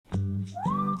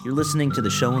You're listening to The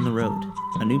Show on the Road,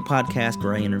 a new podcast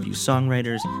where I interview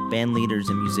songwriters, band leaders,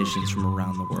 and musicians from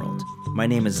around the world. My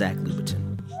name is Zach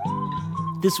Lupetin.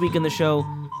 This week on the show,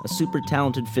 a super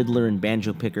talented fiddler and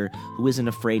banjo picker who isn't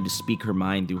afraid to speak her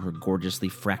mind through her gorgeously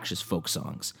fractious folk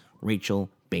songs,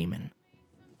 Rachel Baiman.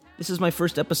 This is my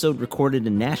first episode recorded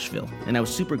in Nashville, and I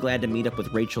was super glad to meet up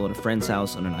with Rachel at a friend's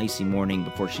house on an icy morning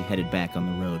before she headed back on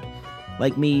the road.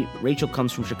 Like me, Rachel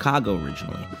comes from Chicago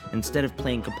originally. Instead of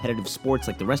playing competitive sports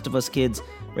like the rest of us kids,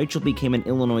 Rachel became an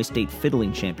Illinois State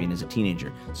fiddling champion as a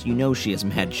teenager, so you know she has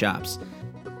mad chops.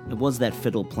 It was that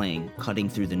fiddle playing, cutting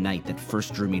through the night, that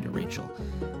first drew me to Rachel.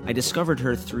 I discovered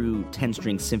her through Ten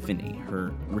String Symphony,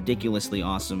 her ridiculously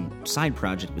awesome side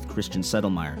project with Christian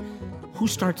Sedelmyer. Who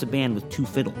starts a band with two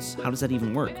fiddles? How does that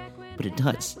even work? But it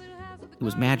does. It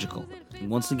was magical. And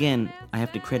once again, I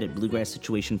have to credit Bluegrass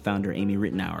Situation founder Amy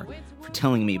Rittenauer for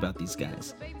telling me about these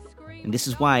guys. And this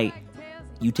is why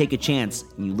you take a chance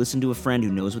and you listen to a friend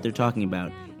who knows what they're talking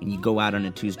about, and you go out on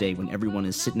a Tuesday when everyone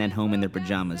is sitting at home in their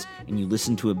pajamas and you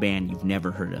listen to a band you've never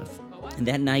heard of. And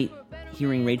that night,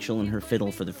 hearing Rachel and her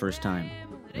fiddle for the first time,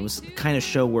 it was the kind of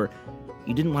show where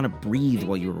you didn't want to breathe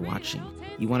while you were watching.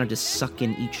 You wanted to suck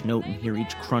in each note and hear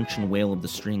each crunch and wail of the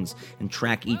strings and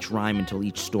track each rhyme until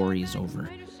each story is over.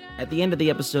 At the end of the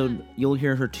episode, you'll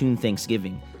hear her tune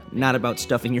Thanksgiving, not about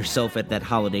stuffing yourself at that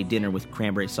holiday dinner with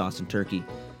cranberry sauce and turkey,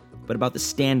 but about the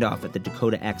standoff at the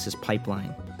Dakota Access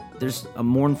Pipeline. There's a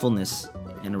mournfulness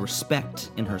and a respect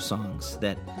in her songs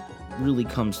that really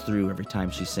comes through every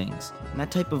time she sings. And that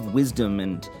type of wisdom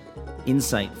and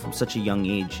insight from such a young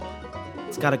age,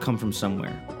 it's got to come from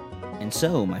somewhere. And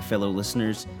so, my fellow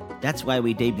listeners, that's why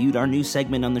we debuted our new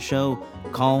segment on the show,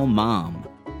 Call Mom.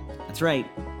 That's right,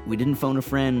 we didn't phone a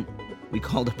friend, we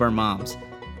called up our moms.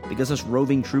 Because us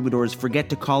roving troubadours forget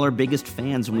to call our biggest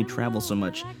fans when we travel so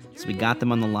much, so we got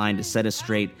them on the line to set us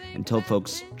straight and tell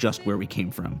folks just where we came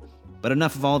from. But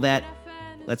enough of all that,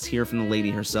 let's hear from the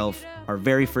lady herself, our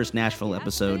very first Nashville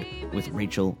episode with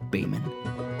Rachel Baiman.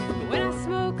 When I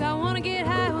smoke, I want to get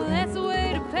high, well that's the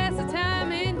way to pass the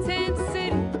time in Tent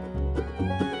City.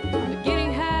 But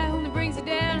getting high only brings you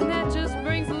down, and that just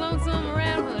brings the lonesome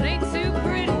around. Well, it ain't too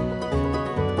pretty.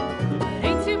 It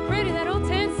ain't too pretty, that old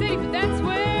Tent City, but that's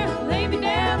where I lay me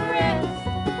down to rest.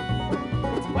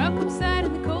 It's a welcome sight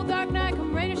in the cold dark night,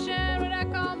 come rain or shine, what I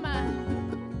call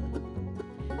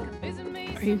mine. Come visit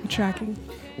me. Are you tracking?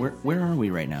 Where are we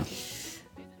right now?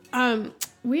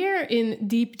 We're in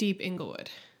deep Inglewood.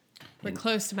 We're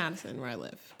close to Madison, where I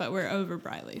live, but we're over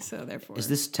Briley, so therefore... Is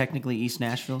this technically East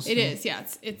Nashville still? It is, yeah.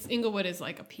 It's Inglewood is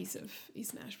like a piece of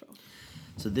East Nashville.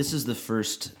 So this is the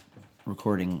first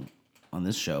recording on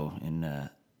this show in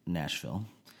Nashville,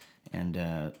 and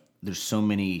there's so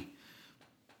many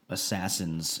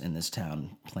assassins in this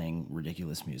town playing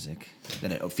ridiculous music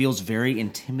that it feels very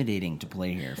intimidating to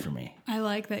play here for me. I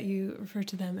like that you refer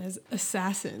to them as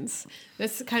assassins.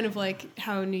 That's kind of like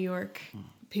how New York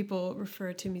people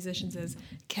refer to musicians as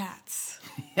cats.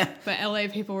 But LA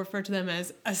people refer to them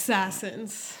as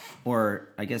assassins. Or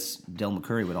I guess Del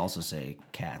McCurry would also say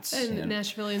cats. And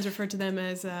Nashvillians refer to them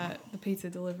as the pizza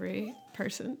delivery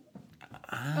person.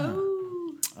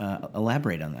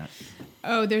 Elaborate on that.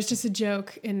 Oh, there's just a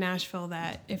joke in Nashville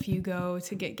that if you go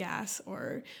to get gas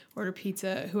or order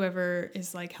pizza, whoever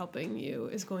is like helping you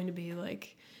is going to be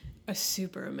like a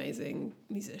super amazing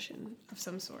musician of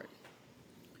some sort.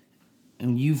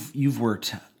 And you've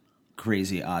worked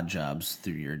crazy odd jobs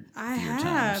through your times. I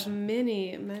have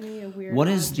many a weird. What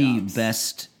is the jobs.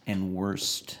 best and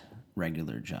worst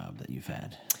regular job that you've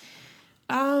had?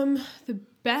 The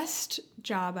best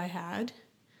job I had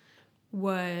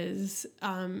was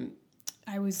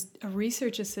I was a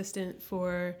research assistant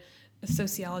for a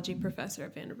sociology professor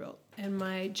at Vanderbilt, and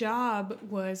my job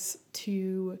was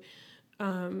to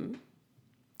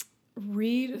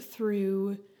read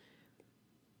through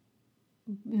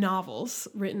novels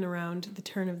written around the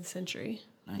turn of the century,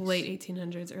 nice. Late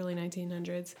 1800s, early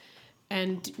 1900s,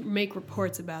 and make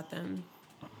reports about them.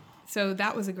 So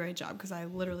that was a great job because I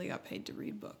literally got paid to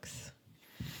read books.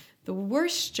 The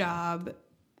worst job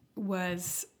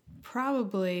was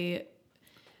probably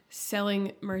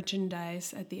selling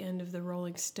merchandise at the end of the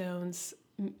Rolling Stones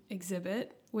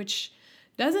exhibit, which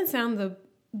doesn't sound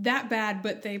that bad,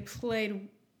 but they played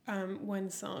one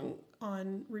song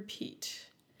on repeat.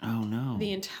 Oh, no.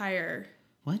 The entire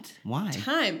What? Why?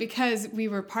 time, because we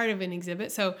were part of an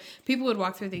exhibit. So people would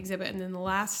walk through the exhibit, and then the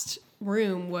last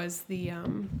room was the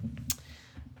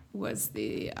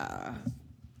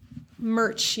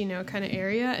merch, kind of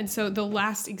area. And so the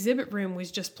last exhibit room was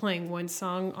just playing one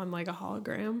song on like a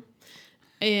hologram.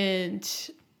 And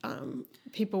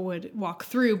people would walk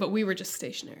through, but we were just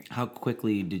stationary. How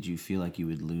quickly did you feel like you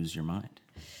would lose your mind?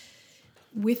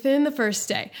 Within the first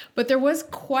day. But there was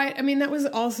that was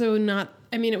also not,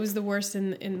 it was the worst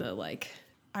in the, like,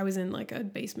 I was in like a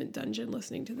basement dungeon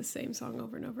listening to the same song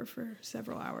over and over for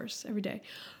several hours every day.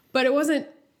 But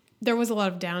there was a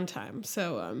lot of downtime.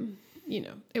 So,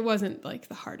 it wasn't like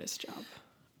the hardest job.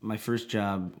 My first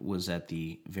job was at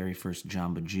the very first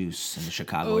Jamba Juice in the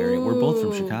Chicago area. We're both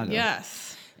from Chicago.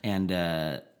 Yes. And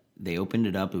they opened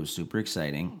it up. It was super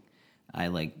exciting.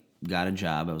 I got a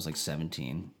job. I was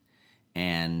 17.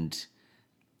 And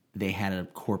they had a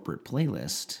corporate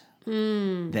playlist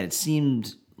that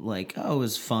seemed like, it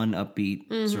was fun,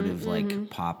 upbeat, sort of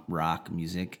pop rock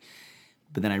music.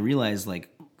 But then I realized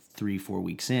 3-4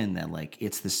 weeks in that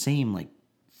it's the same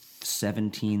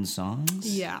 17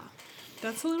 songs. Yeah.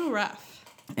 That's a little rough.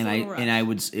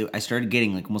 I started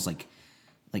getting almost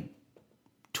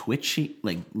twitchy,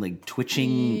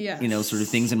 twitching, yes. Sort of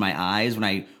things in my eyes when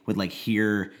I would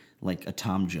hear a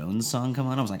Tom Jones song come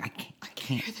on. I was like, I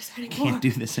can't hear this anymore. I can't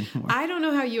do this anymore. I don't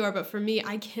know how you are, but for me,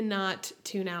 I cannot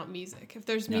tune out music. If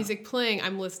there's music playing,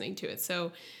 I'm listening to it.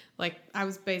 So I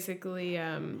was basically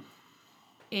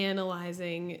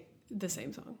analyzing the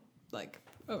same song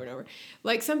over and over.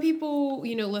 Some people,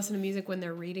 listen to music when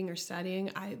they're reading or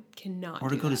studying. I cannot. Or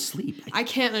to go to sleep. I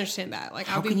can't understand that.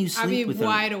 How can you sleep I'll be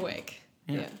wide awake.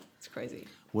 Yeah, it's crazy.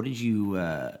 What did you?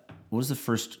 What was the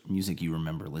first music you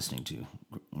remember listening to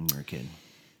when you were a kid?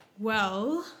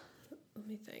 Well, let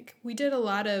me think. We did a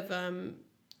lot of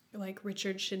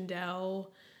Richard Shindell,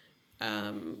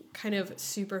 kind of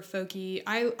super folky.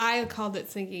 I called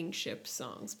it sinking ship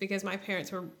songs because my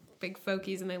parents were big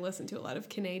folkies and they listened to a lot of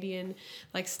Canadian,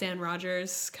 Stan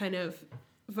Rogers kind of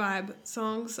vibe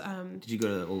songs. Did you go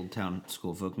to the Old Town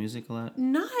School of Folk Music a lot?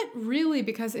 Not really,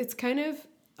 because it's kind of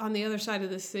on the other side of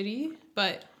the city,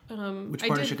 but... Which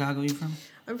part of Chicago are you from?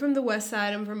 I'm from the west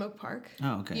side. I'm from Oak Park.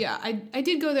 Oh, okay. Yeah, I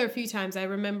did go there a few times. I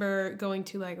remember going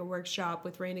to a workshop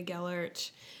with Raina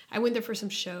Gellert. I went there for some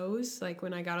shows,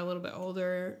 when I got a little bit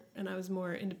older and I was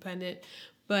more independent.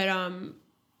 But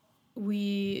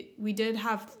we did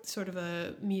have sort of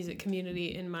a music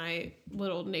community in my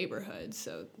little neighborhood,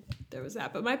 so there was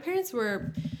that. But my parents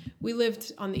we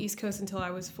lived on the East Coast until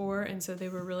I was 4, and so they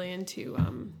were really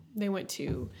into, they went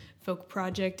to Folk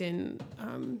Project and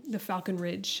the Falcon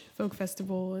Ridge Folk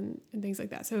Festival and things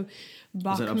like that. So Bachmere.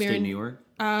 Was that upstate New York?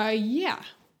 Yeah.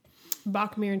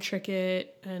 Bachmere and Trickett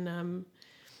and,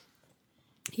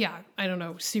 I don't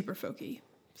know, super folky,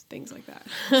 things like that.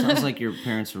 Sounds like your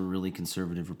parents were really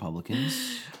conservative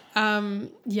Republicans.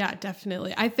 Yeah,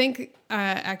 definitely. I think,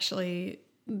 actually...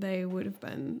 they would have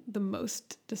been the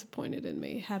most disappointed in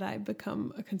me had I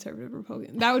become a conservative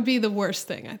Republican. That would be the worst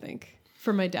thing, I think,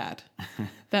 for my dad.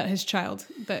 that his child.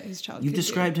 You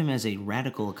described him as a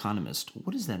radical economist.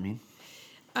 What does that mean?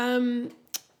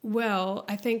 Well,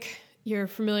 I think you're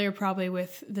familiar probably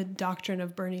with the doctrine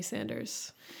of Bernie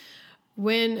Sanders.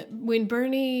 When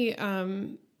Bernie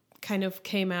kind of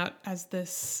came out as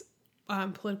this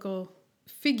political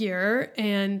figure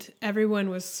and everyone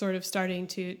was sort of starting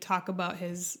to talk about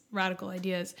his radical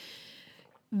ideas,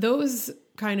 those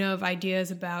kind of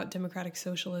ideas about democratic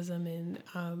socialism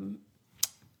and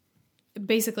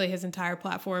basically his entire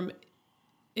platform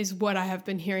is what I have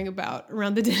been hearing about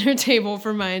around the dinner table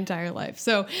for my entire life.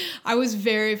 So I was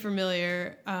very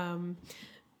familiar.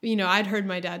 I'd heard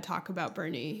my dad talk about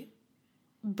Bernie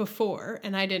before,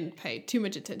 and I didn't pay too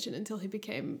much attention until he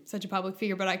became such a public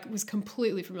figure, but I was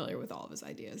completely familiar with all of his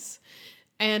ideas.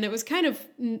 And it was kind of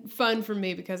fun for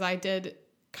me because I did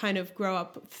kind of grow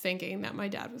up thinking that my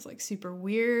dad was super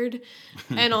weird.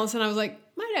 And all of a sudden I was like,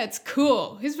 my dad's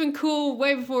cool. He's been cool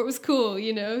way before it was cool,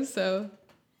 so.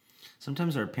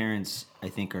 Sometimes our parents, I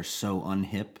think, are so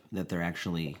unhip that they're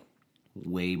actually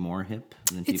way more hip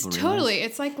than people realize. Totally.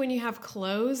 It's like when you have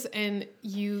clothes and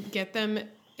you get them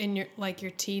in your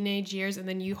your teenage years, and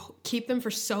then you keep them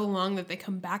for so long that they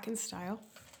come back in style.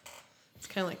 It's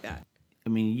kind of like that. I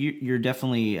mean, you're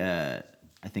definitely, I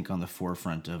think, on the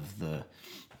forefront of the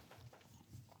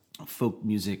folk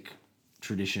music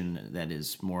tradition that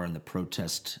is more in the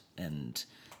protest and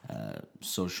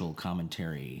social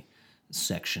commentary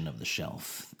section of the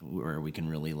shelf, where we can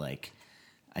really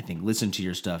I think, listen to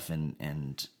your stuff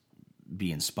and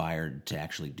be inspired to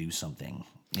actually do something,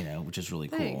 which is really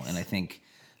cool. Thanks. And I think,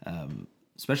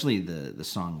 especially the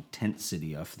song Tent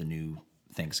City off the new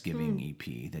Thanksgiving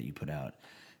EP that you put out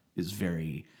is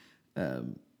very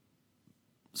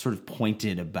sort of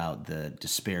pointed about the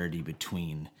disparity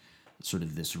between sort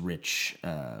of this rich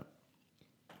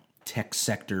tech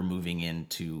sector moving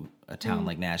into a town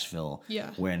like Nashville,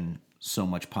 Yeah. when so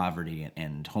much poverty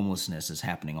and homelessness is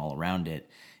happening all around it,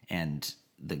 and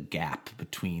the gap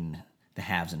between the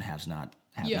haves and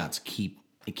have-nots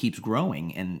keeps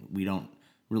growing, and we don't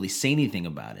really say anything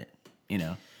about it, you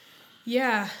know?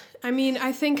 Yeah. I mean,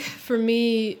 I think for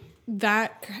me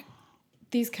that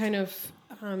these kind of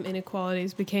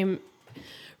inequalities became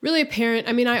really apparent.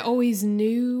 I mean, I always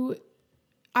knew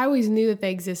that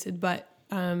they existed, but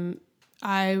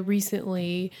I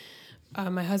recently,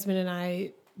 my husband and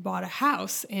I bought a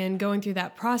house, and going through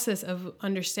that process of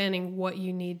understanding what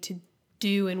you need to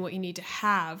do and what you need to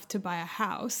have to buy a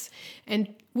house,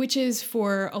 and which is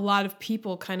for a lot of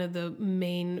people kind of the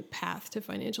main path to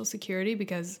financial security,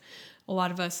 because a lot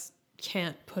of us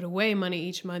can't put away money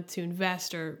each month to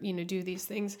invest or, you know, do these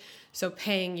things. So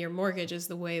paying your mortgage is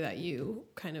the way that you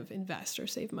kind of invest or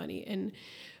save money.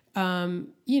 And,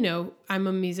 you know, I'm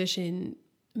a musician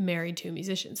married to a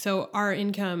musician. So our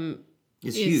income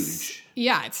is huge.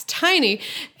 Yeah, it's tiny.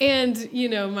 And, you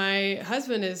know, my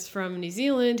husband is from New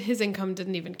Zealand. His income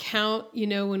didn't even count, you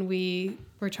know, when we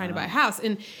were trying to buy a house.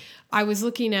 And I was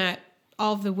looking at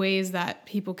all the ways that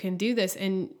people can do this.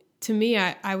 And to me,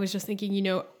 I was just thinking, you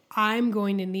know, I'm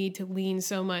going to need to lean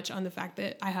so much on the fact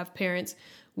that I have parents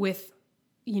with,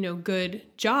 you know, good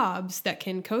jobs that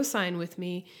can co-sign with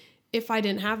me. If I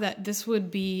didn't have that, this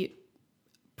would be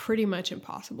pretty much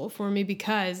impossible for me,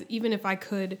 because even if I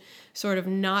could sort of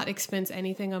not expense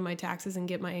anything on my taxes and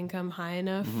get my income high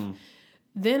enough,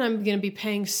 then I'm going to be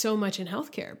paying so much in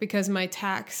healthcare, because my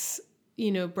tax,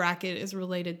 you know, bracket is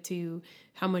related to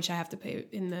how much I have to pay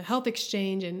in the health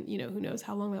exchange, and, you know, who knows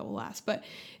how long that will last. But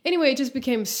anyway, it just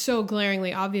became so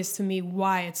glaringly obvious to me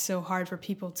why it's so hard for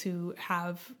people to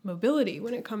have mobility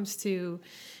when it comes to,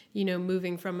 you know,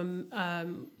 moving from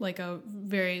like a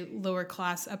very lower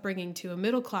class upbringing to a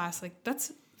middle class. Like,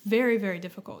 that's very, very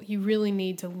difficult. You really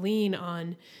need to lean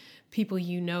on people,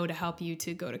 you know, to help you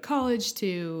to go to college,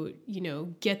 to, you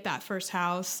know, get that first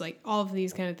house, like all of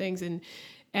these kind of things,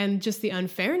 and just the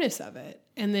unfairness of it.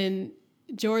 And then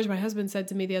George, my husband, said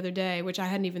to me the other day, which I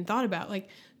hadn't even thought about, like,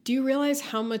 do you realize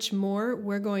how much more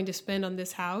we're going to spend on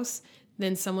this house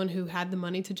than someone who had the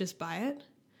money to just buy it?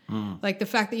 Like, the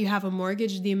fact that you have a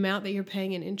mortgage, the amount that you're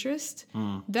paying in interest,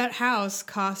 that house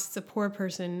costs a poor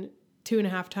person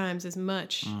 2.5 times as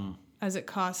much as it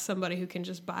costs somebody who can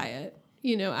just buy it,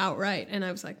 you know, outright. And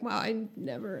I was like, wow, I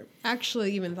never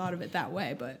actually even thought of it that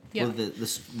way. But yeah. Well,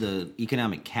 the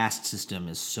economic caste system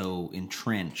is so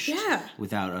entrenched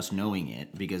without us knowing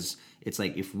it, because it's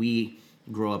like, if we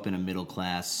grow up in a middle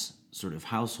class sort of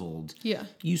household,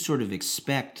 you sort of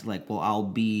expect, like, well, I'll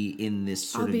be in this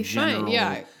sort of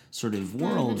general sort of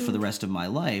world for the rest of my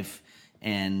life.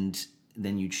 And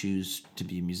then you choose to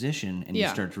be a musician, and you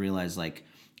start to realize, like,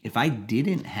 if I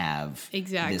didn't have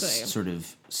this sort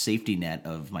of safety net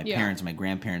of my parents and my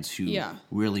grandparents who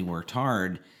really worked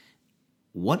hard,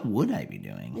 what would I be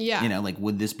doing? You know, like,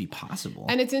 would this be possible?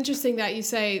 And it's interesting that you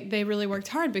say they really worked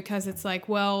hard, because it's like,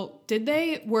 well, did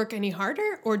they work any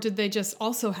harder, or did they just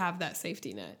also have that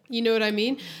safety net? You know what I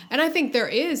mean? And I think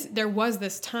there was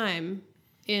this time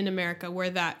in America where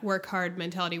that work hard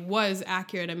mentality was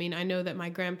accurate. I mean, I know that my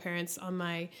grandparents on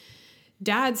my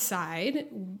dad's side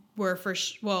were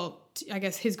I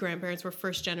guess his grandparents were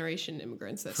first generation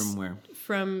immigrants. From where?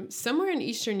 From somewhere in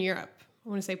Eastern Europe. I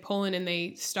want to say Poland, and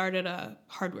they started a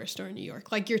hardware store in New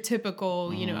York, like your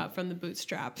typical, you know, out from the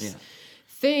bootstraps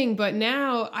thing. But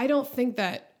now I don't think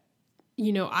that,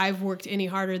 you know, I've worked any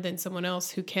harder than someone else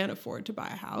who can't afford to buy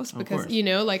a house, because, you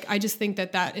know, like, I just think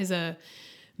that is a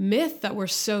myth that we're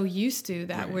so used to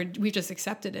that we've just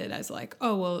accepted it as like,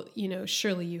 oh, well, you know,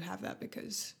 surely you have that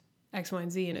because X, Y,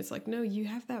 and Z. And it's like, no, you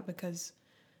have that because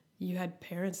you had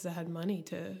parents that had money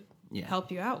to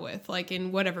help you out with, like,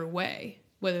 in whatever way,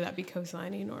 whether that be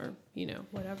co-signing or, you know,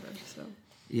 whatever. So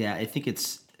yeah, I think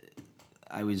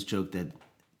I always joke that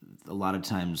a lot of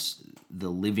times the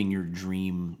living your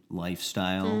dream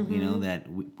lifestyle, you know, that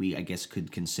we I guess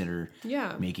could consider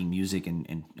making music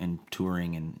and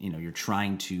touring, and, you know, you're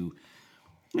trying to, you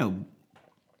know,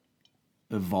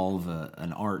 evolve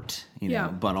an art, you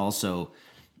know, but also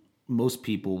most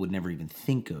people would never even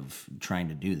think of trying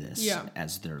to do this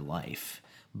as their life.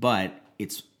 But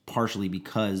it's partially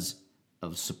because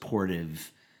of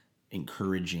supportive,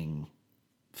 encouraging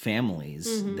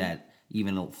families that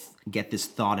even get this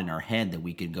thought in our head that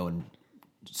we could go and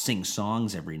sing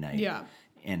songs every night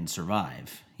and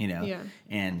survive, you know?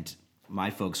 And my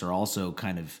folks are also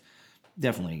kind of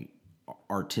definitely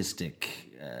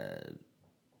artistic,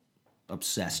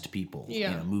 obsessed people, you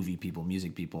know, movie people,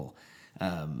 music people.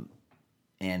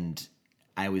 And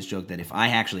I always joke that if I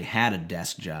actually had a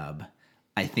desk job,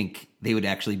 I think they would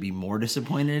actually be more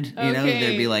disappointed. You know,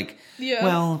 they'd be like,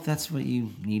 well, if that's what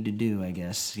you need to do, I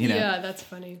guess. You know? Yeah, that's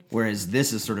funny. Whereas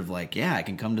this is sort of like, I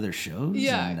can come to their shows.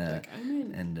 Yeah,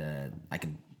 and I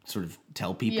can sort of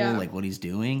tell people like what he's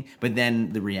doing. But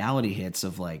then the reality hits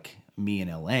of like me in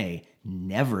LA,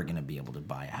 never going to be able to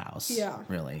buy a house. Yeah.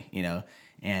 Really, you know?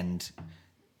 And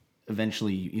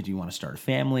eventually you want to start a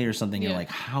family or something. You're like,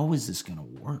 how is this going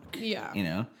to work? Yeah. You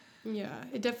know? Yeah,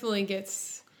 it definitely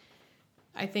gets,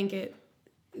 I think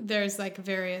there's like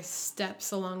various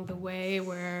steps along the way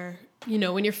where, you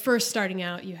know, when you're first starting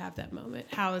out, you have that moment.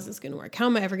 How is this going to work? How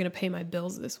am I ever going to pay my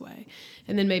bills this way?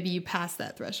 And then maybe you pass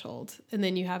that threshold. And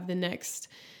then you have the next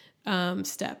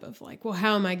step of like, well,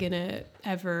 how am I going to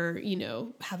ever, you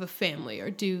know, have a family or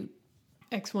do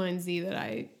X, Y, and Z that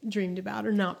I dreamed about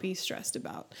or not be stressed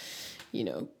about, you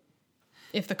know,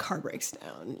 if the car breaks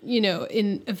down, you know,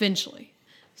 eventually.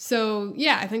 So,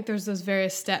 yeah, I think there's those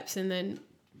various steps, and then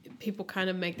people kind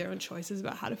of make their own choices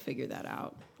about how to figure that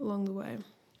out along the way.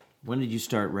 When did you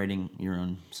start writing your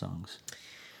own songs?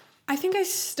 I think I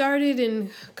started in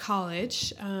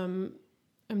college.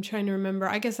 I'm trying to remember.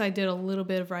 I guess I did a little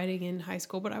bit of writing in high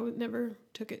school, but I never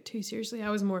took it too seriously. I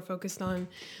was more focused on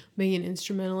being an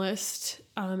instrumentalist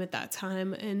at that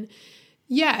time. And,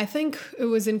 yeah, I think it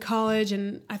was in college,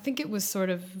 and I think it was sort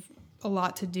of a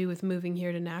lot to do with moving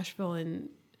here to Nashville and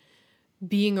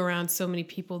being around so many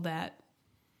people that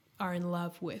are in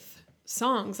love with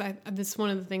songs. This is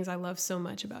one of the things I love so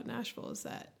much about Nashville is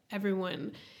that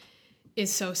everyone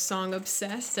is so song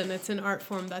obsessed, and it's an art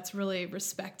form that's really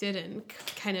respected and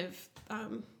kind of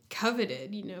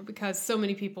coveted, you know, because so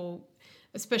many people,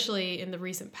 especially in the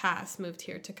recent past, moved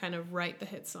here to kind of write the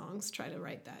hit songs, try to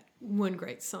write that one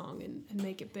great song and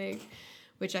make it big,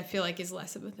 which I feel like is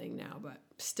less of a thing now, but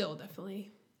still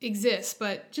definitely exists.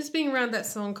 But just being around that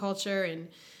song culture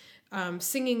and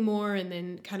singing more, and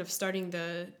then kind of starting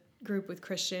the group with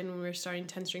Christian when we were starting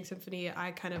 10 String Symphony,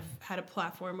 I kind of had a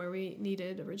platform where we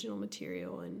needed original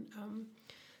material. And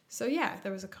so, yeah,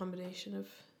 there was a combination of...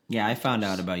 Yeah, I found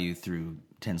out about you through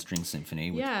 10 String Symphony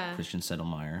with Christian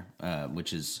Sedelmyer,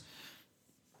 which is,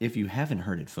 if you haven't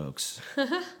heard it, folks,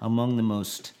 among the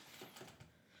most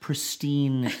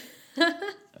pristine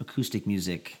acoustic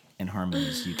music and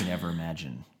harmonies you can ever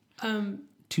imagine.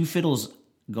 Two fiddles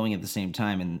going at the same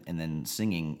time and then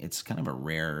singing, it's kind of a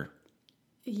rare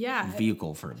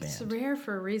vehicle for a band. It's rare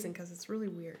for a reason, because it's really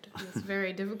weird. And it's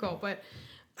very difficult. But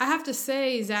I have to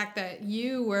say, Zach, that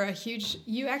you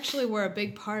actually were a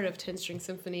big part of 10 String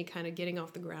Symphony kind of getting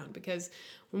off the ground, because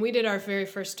when we did our very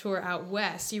first tour out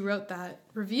west, you wrote that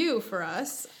review for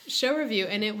us, show review,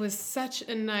 and it was such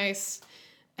a nice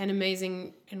and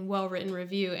amazing and well-written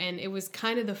review, and it was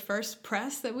kind of the first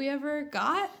press that we ever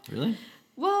got. Really?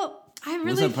 Well,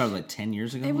 was that probably like 10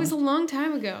 years ago? It was a long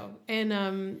time ago, and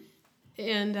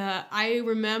I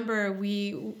remember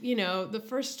the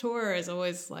first tour is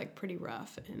always like pretty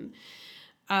rough, and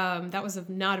that was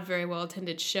not a very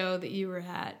well-attended show that you were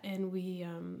at, and we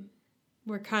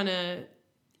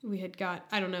had got,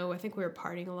 I don't know, I think we were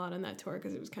partying a lot on that tour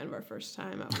because it was kind of our first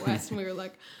time out west, and we were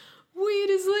like, weed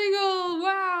is legal,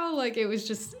 wow, like it was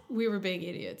just, we were being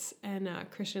idiots, and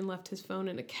Christian left his phone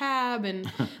in a cab,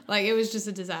 and like it was just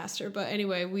a disaster. But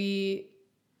anyway, we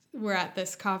were at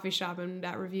this coffee shop, and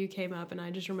that review came up, and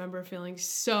I just remember feeling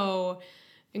so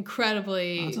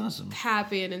incredibly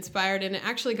happy and inspired, and it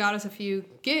actually got us a few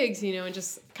gigs, you know, and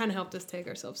just kind of helped us take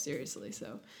ourselves seriously.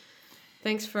 So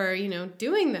thanks for, you know,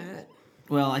 doing that.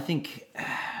 Well, I think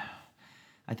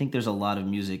there's a lot of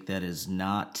music that is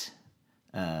not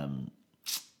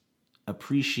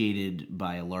appreciated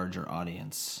by a larger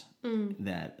audience.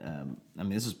 That I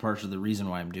mean, this is part of the reason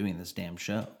why I'm doing this damn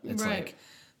show. It's like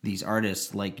these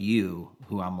artists like you,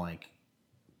 who I'm like,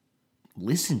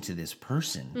 listen to this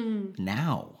person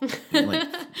now, like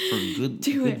for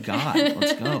good God,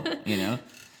 let's go, you know,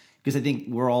 because I think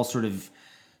we're all sort of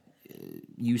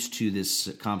used to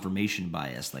this confirmation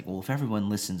bias, like, well, if everyone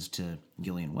listens to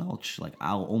Gillian Welch, like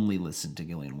I'll only listen to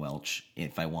Gillian Welch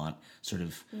if I want sort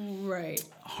of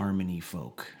harmony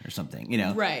folk or something, you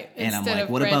know, and I'm like,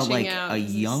 what about like a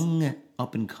young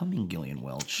up and coming Gillian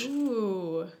Welch?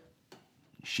 Ooh.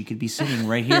 She could be sitting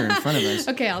right here in front of us.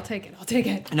 Okay, I'll take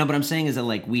it. No, but I'm saying is that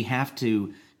like we have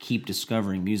to keep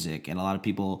discovering music, and a lot of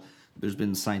people, there's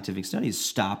been scientific studies,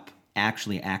 stop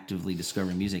actually actively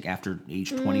discovering music after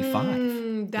age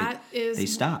 25. They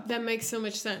stop. That makes so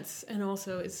much sense, and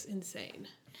also it's insane.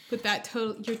 But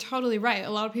you're totally right. A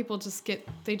lot of people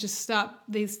they just stop.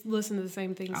 They listen to the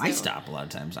same things. I stop a lot of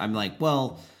times. I'm like,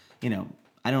 well, you know,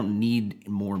 I don't need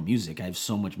more music. I have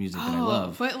so much music that I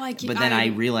love. But then I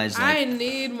realized I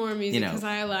need more music you know, because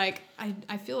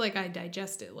I feel like I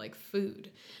digest it like food.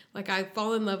 Like I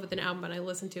fall in love with an album and I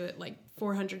listen to it like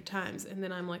 400 times and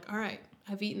then I'm like, all right,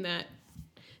 I've eaten that.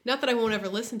 Not that I won't ever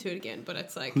listen to it again, but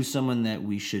it's like... Who's someone that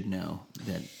we should know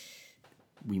that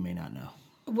we may not know?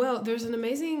 Well, there's an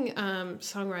amazing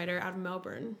songwriter out of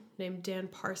Melbourne named Dan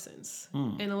Parsons.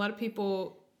 And a lot of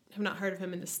people have not heard of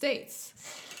him in the States.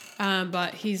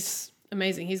 But he's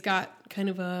amazing. He's got kind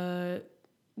of a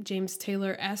James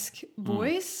Taylor-esque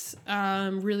voice.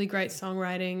 Really great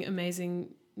songwriting, amazing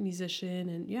musician.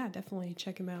 And yeah, definitely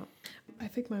check him out. I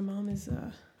think my mom is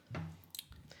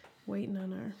waiting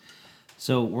on our...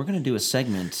 So we're going to do a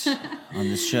segment on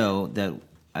this show that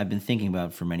I've been thinking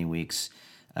about for many weeks.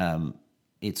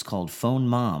 It's called Phone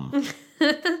Mom.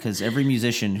 Because every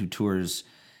musician who tours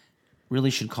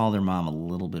really should call their mom a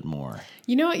little bit more.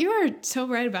 You know what? You are so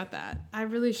right about that. I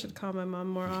really should call my mom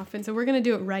more often. So we're going to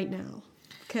do it right now.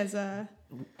 Because...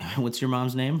 What's your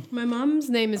mom's name? My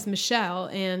mom's name is Michelle,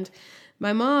 and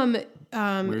my mom...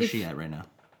 Where is she at right now?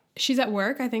 She's at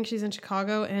work. I think she's in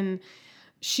Chicago, and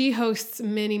she hosts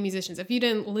many musicians. If you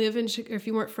didn't live in, or if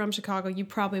you weren't from Chicago, you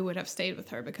probably would have stayed with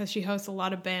her because she hosts a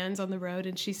lot of bands on the road,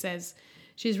 and she says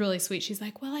she's really sweet. She's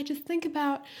like, well, I just think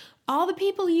about all the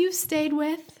people you've stayed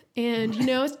with, and, you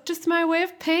know, it's just my way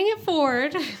of paying it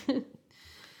forward.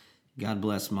 God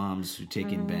bless moms who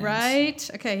take in bands. Right.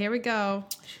 Okay, here we go.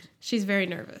 She's very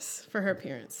nervous for her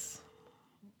appearance.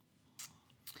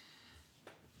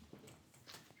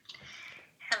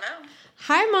 Hello.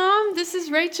 Hi, Mom. This is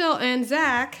Rachel and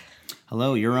Zach.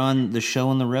 Hello, you're on the show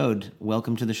on the road.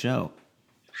 Welcome to the show.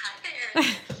 Hi there.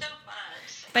 Thanks so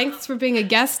much. Thanks for being a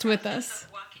guest with us.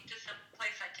 I'm walking to some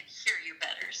place I can hear you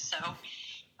better, so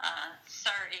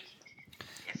sorry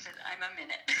if I'm a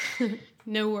minute.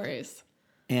 No worries.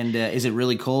 And is it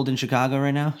really cold in Chicago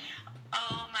right now?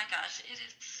 Oh my gosh, it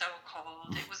is so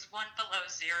cold. It was 1 below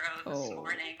 0 this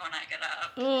morning when I got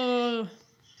up. Oh.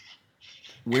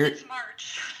 Where? And it's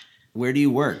March. Where do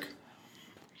you work?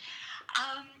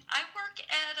 I work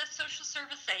at a social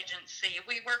service agency.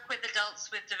 We work with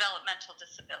adults with developmental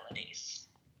disabilities.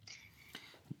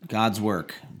 God's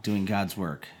work, doing God's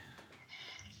work.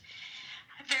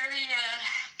 Very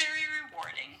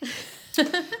rewarding.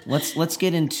 Let's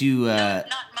get into Not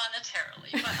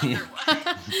monetarily, but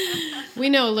otherwise. We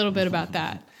know a little bit about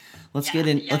that. Let's You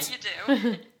do.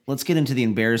 Let's get into the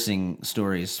embarrassing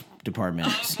stories department.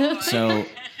 Oh, boy. So,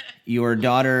 your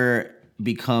daughter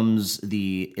becomes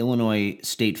the Illinois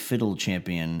state fiddle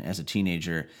champion as a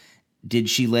teenager. Did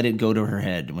she let it go to her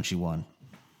head when she won?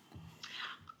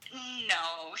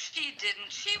 No, she didn't.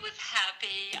 She was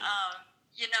happy.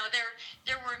 You know,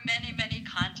 there were many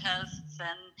contests,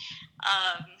 and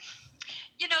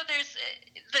you know,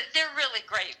 they're really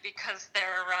great because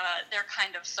they're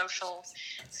kind of social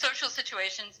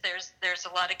situations. There's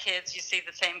a lot of kids. You see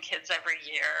the same kids every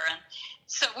year, and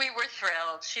so we were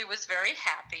thrilled. She was very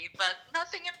happy, but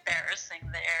nothing embarrassing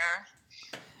there.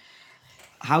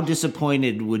 How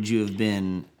disappointed would you have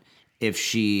been if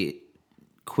she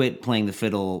quit playing the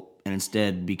fiddle and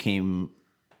instead became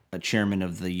a chairman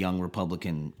of the Young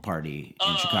Republican Party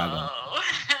in Chicago?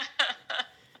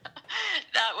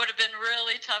 That would have been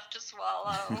really tough to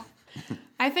swallow.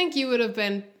 I think you would have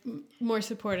been more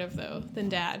supportive, though, than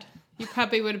Dad. You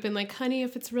probably would have been like, honey,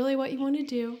 if it's really what you want to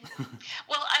do.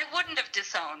 Well, I wouldn't have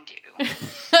disowned you.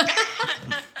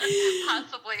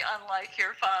 Possibly unlike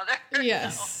your father.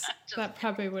 Yes, No, that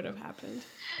probably would have happened.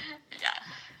 Yeah.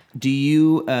 Do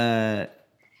you, are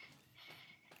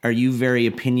you very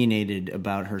opinionated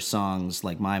about her songs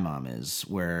like my mom is,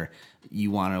 where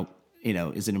you want to, you know,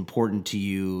 is it important to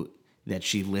you that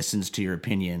she listens to your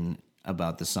opinion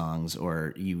about the songs,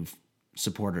 or you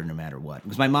support her no matter what?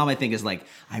 Because my mom, I think, is like,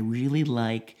 I really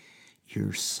like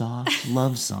your soft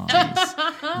love songs.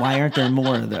 Why aren't there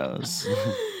more of those?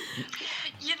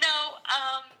 You know,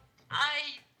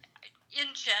 in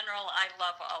general, I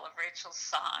love all of Rachel's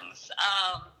songs.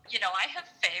 You know, I have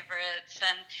favorites,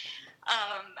 and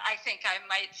I think I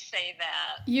might say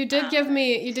that. You did give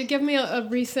me a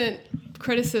recent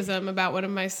criticism about one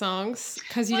of my songs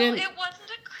because you didn't. It wasn't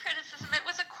a criticism; it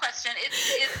was a question.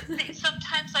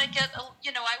 Sometimes I get,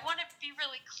 you know, I want to be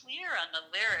really clear on the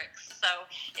lyrics, so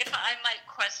if I might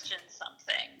question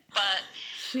something, but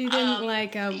She didn't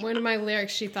like one of my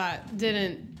lyrics. She thought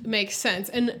didn't make sense,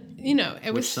 and you know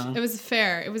it was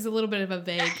fair. It was a little bit of a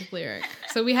vague lyric,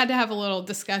 so we had to have a little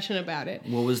discussion about it.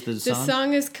 What was the song? The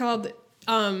song is called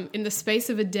 "In the Space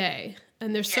of a Day,"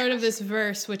 and there's sort of this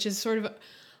verse which is sort of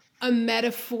a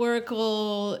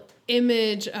metaphorical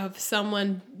image of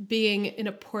someone being in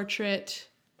a portrait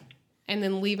and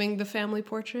then leaving the family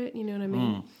portrait. You know what I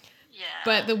mean? Yeah.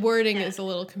 But the wording is a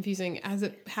little confusing, as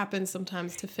it happens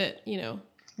sometimes to fit,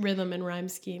 rhythm and rhyme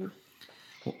scheme.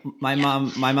 My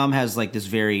mom has like this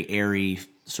very airy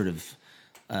sort of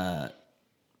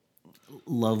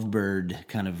lovebird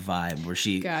kind of vibe where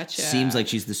she seems like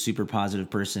she's the super positive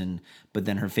person, but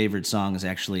then her favorite song is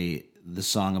actually the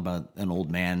song about an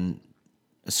old man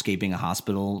escaping a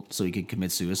hospital so he could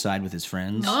commit suicide with his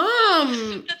friends. The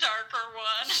darker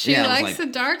one. She likes the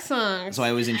dark songs. So I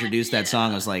always introduced that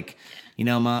song. I was like,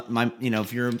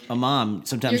 if you're a mom,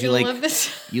 sometimes you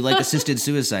like assisted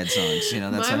suicide songs.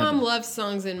 That's my mom loves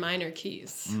songs in minor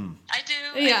keys. I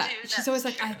do. Yeah, I do. she's always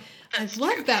like, I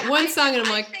love that one song, and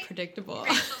I'm like, predictable.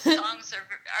 Rachel's songs are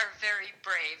very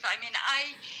brave. I mean,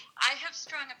 I have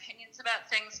strong opinions about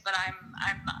things, but I'm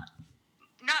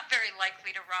not very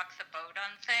likely to rock the boat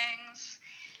on things.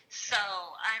 So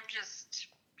I'm just,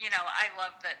 I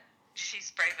love that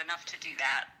she's brave enough to do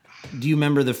that. Do you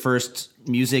remember the first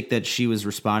music that she was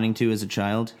responding to as a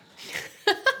child?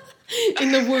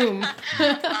 In the womb.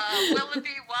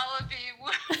 Willoughby, Wallaby,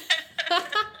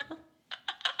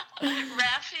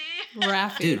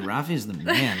 Raffi. Dude, Raffi's the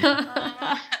man.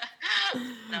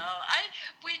 No,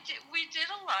 we did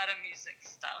a lot of music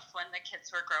stuff when the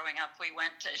kids were growing up. We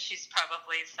went to, she's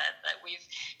probably said that we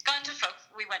went to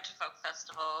folk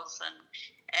festivals and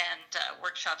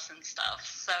workshops and stuff.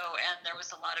 So, and there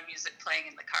was a lot of music playing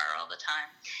in the car all the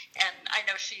time. And I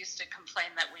know she used to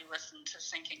complain that we listened to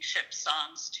sinking ship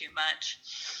songs too much.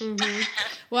 Mm-hmm.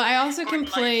 Well, I also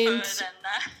complained.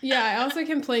 I also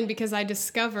complained because I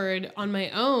discovered on my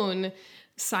own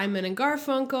Simon and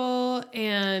Garfunkel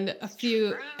and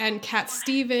and Cat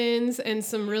Stevens and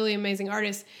some really amazing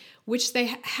artists, which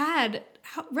they had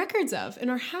records of in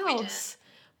our house.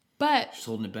 But she's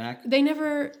holding it back. They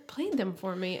never played them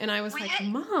for me, and I was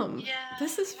Mom,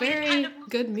 this is very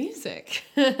good music.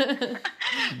 I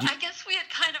guess we had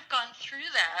kind of gone through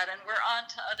that, and we're on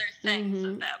to other things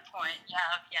at that point.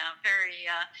 Very.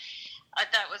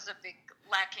 That was a big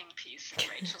lacking piece in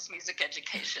Rachel's music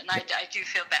education. I do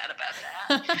feel bad about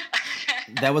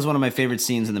that. That was one of my favorite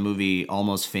scenes in the movie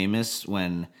Almost Famous,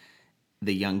 when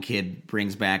the young kid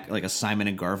brings back like a Simon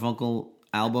and Garfunkel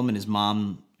album, and his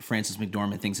mom, Frances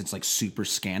McDormand, thinks it's like super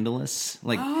scandalous.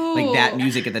 Like that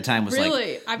music at the time was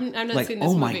really? I've not like, seen this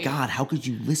oh movie. my God, how could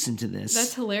you listen to this?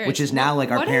 That's hilarious. Which is now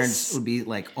like our parents would be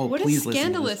like, oh, please listen to this. What is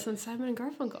scandalous on Simon and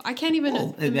Garfunkel? I can't even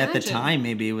imagine. At the time,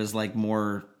 maybe it was like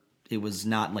more, it was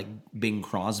not like Bing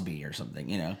Crosby or something,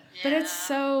 Yeah. But it's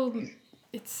so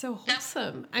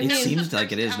wholesome. It seems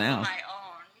like it is now.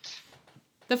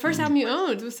 The first album you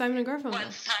owned was Simon and Garfunkel.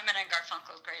 Was Simon and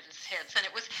Garfunkel's greatest hits, and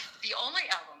it was the only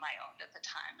album I owned at the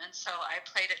time, and so I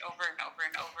played it over and over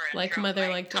and over. And like mother,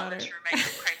 like daughter.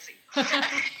 Crazy.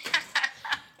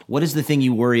 What is the thing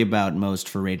you worry about most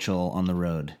for Rachel on the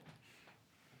road?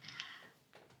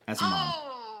 As a mom.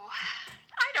 Oh,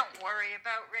 I don't worry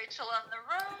about Rachel on the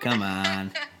road. Come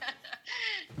on.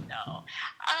 No.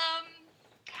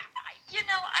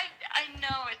 I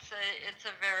know it's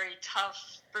a very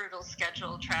tough, brutal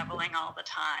schedule traveling all the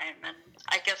time, and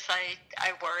I guess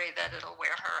I worry that it'll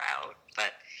wear her out.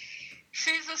 But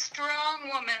she's a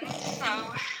strong woman, so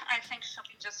I think she'll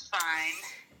be just fine.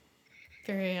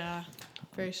 Very,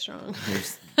 very strong.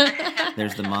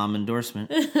 There's the mom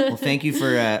endorsement. Well, thank you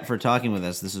for talking with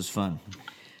us. This was fun.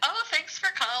 Oh, thanks for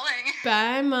calling.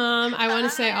 Bye, Mom. I want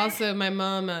to say also my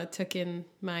mom took in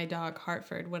my dog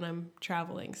Hartford when I'm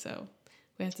traveling, so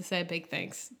we have to say a big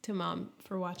thanks to Mom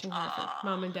for watching Hartford.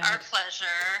 Mom and Dad. Our pleasure.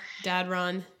 Dad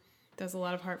Ron does a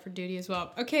lot of Hartford duty as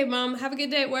well. Okay, Mom, have a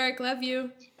good day at work. Love you.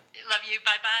 Love you.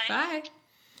 Bye-bye. Bye.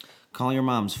 Call your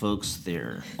moms, folks.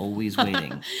 They're always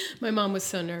waiting. My mom was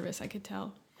so nervous, I could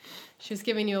tell. She was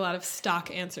giving you a lot of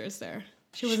stock answers there.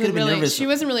 She wasn't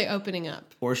really opening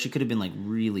up. Or she could have been like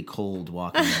really cold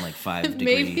walking in like 5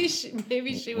 degrees.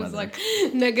 Maybe she was like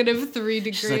 -3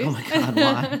 degrees. She's like, oh my God,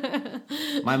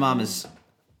 why? My mom is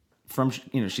from,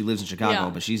 she lives in Chicago,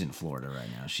 but she's in Florida right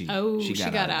now. She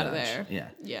got out of there. Yeah.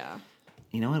 Yeah.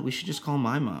 You know what? We should just call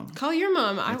my mom. Call your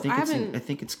mom. I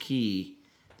think it's key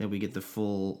that we get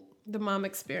the mom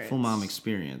experience. Full mom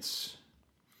experience.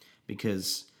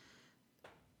 Because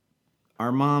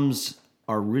our moms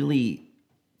are really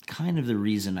kind of the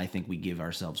reason I think we give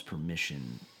ourselves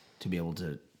permission to be able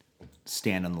to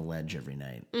stand on the ledge every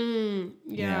night.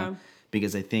 Yeah.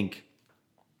 Because I think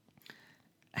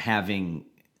having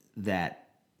that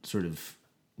sort of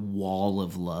wall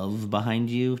of love behind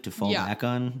you to fall back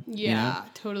on. Yeah,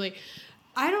 totally.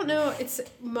 I don't know.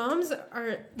 Moms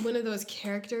are one of those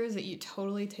characters that you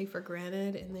totally take for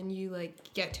granted, and then you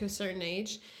like get to a certain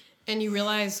age And you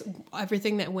realize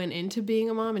everything that went into being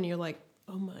a mom, and you're like,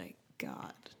 oh my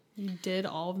God, you did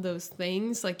all of those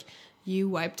things. Like, you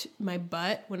wiped my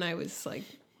butt when I was like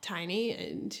tiny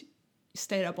and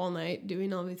stayed up all night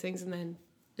doing all these things. And then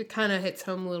it kind of hits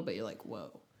home a little bit. You're like,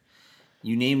 whoa.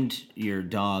 You named your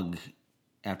dog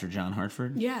after John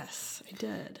Hartford? Yes, I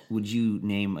did. Would you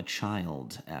name a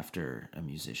child after a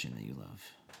musician that you love?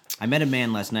 I met a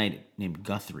man last night named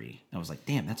Guthrie. I was like,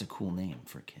 damn, that's a cool name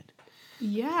for a kid.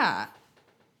 Yeah.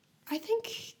 I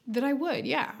think that I would.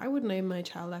 Yeah, I would name my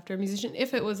child after a musician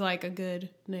if it was like a good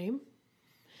name.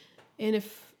 And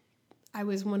if I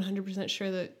was 100%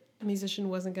 sure that a musician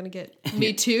wasn't going to get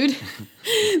me too'd.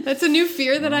 That's a new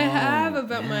fear that I have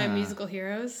about my musical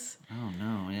heroes. Oh,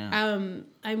 no, yeah.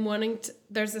 I'm wanting to,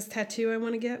 there's this tattoo I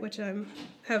want to get, which I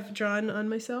have drawn on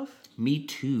myself. Me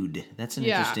too'd. That's an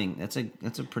interesting,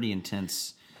 that's a pretty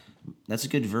intense, that's a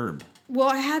good verb. Well,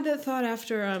 I had that thought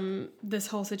after this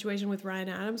whole situation with Ryan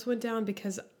Adams went down,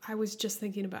 because I was just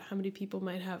thinking about how many people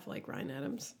might have like Ryan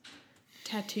Adams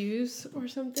tattoos or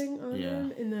something on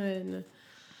them, and then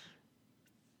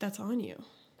that's on you.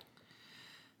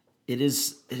 It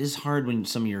is hard when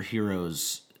some of your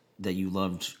heroes that you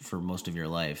loved for most of your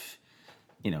life,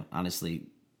 honestly,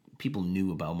 people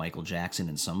knew about Michael Jackson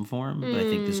in some form, but I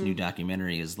think this new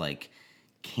documentary is like,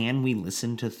 can we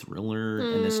listen to Thriller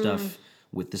and this stuff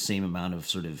with the same amount of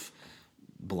sort of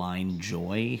blind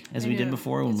joy as we did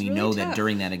before, when we really know that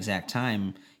during that exact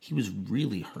time he was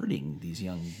really hurting these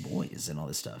young boys and all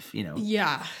this stuff,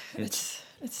 Yeah, it's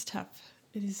tough.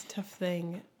 It is a tough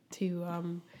thing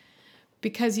to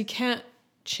because you can't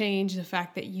change the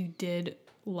fact that you did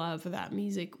love that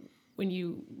music when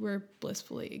you were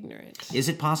blissfully ignorant. Is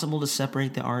it possible to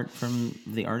separate the art from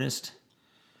the artist?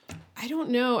 I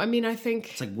don't know. I mean, I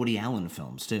think it's like Woody Allen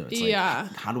films too. It's like,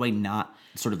 how do I not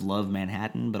sort of love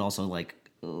Manhattan, but also like,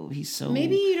 oh, he's so...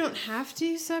 Maybe you don't have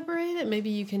to separate it. Maybe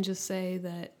you can just say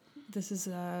that this is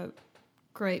a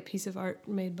great piece of art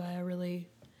made by a really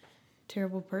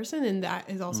terrible person, and that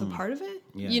is also part of it.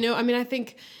 Yeah. I mean, I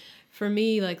think for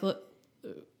me, like,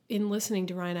 in listening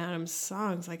to Ryan Adams'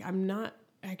 songs, like, I'm not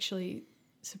actually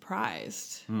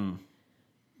surprised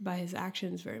by his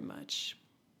actions very much,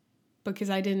 because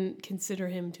I didn't consider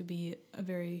him to be a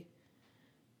very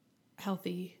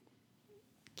healthy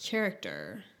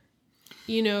character,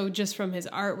 just from his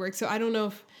artwork. So I don't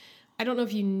know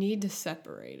if you need to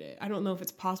separate it. I don't know if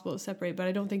it's possible to separate, but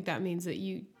I don't think that means that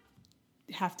you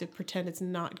have to pretend it's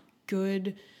not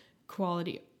good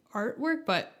quality artwork.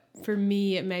 But for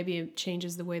me, it maybe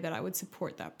changes the way that I would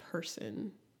support that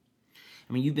person.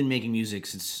 I mean, you've been making music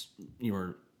since you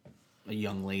were a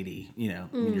young lady, I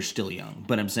mean, you're still young,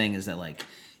 but I'm saying is that, like,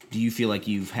 do you feel like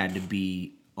you've had to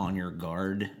be on your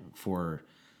guard for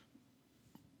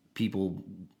people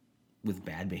with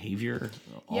bad behavior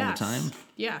all the time?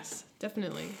 Yes,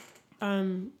 definitely.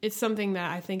 It's something that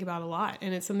I think about a lot,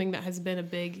 and it's something that has been a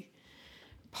big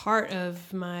part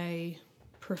of my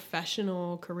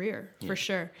professional career, for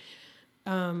sure.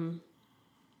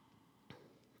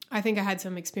 I think I had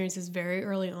some experiences very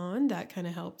early on that kind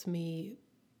of helped me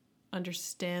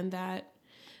understand that.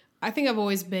 I think I've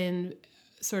always been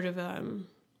sort of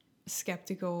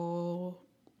skeptical,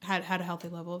 had a healthy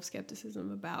level of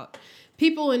skepticism about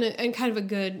people, and kind of a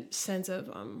good sense of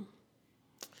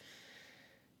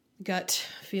gut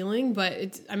feeling.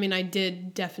 But I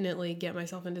did definitely get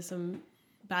myself into some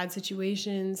bad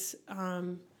situations,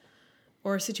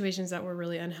 or situations that were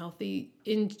really unhealthy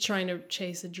in trying to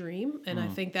chase a dream. And I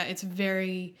think that it's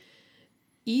very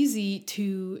easy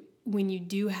to, when you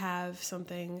do have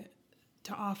something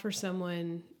to offer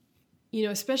someone,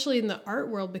 especially in the art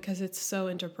world, because it's so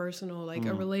interpersonal, like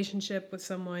a relationship with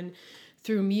someone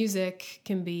through music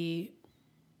can be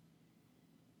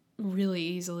really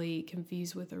easily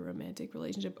confused with a romantic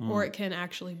relationship, or it can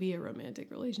actually be a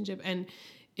romantic relationship. And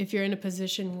if you're in a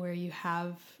position where you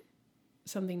have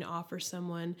something to offer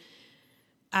someone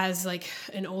as like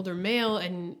an older male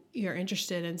and you're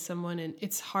interested in someone, and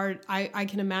it's hard, I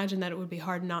can imagine that it would be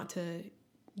hard not to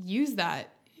use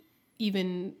that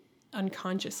even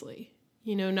unconsciously,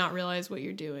 not realize what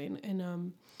you're doing.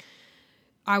 And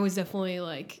I was definitely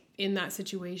like in that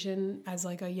situation as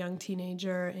like a young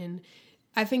teenager, and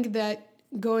I think that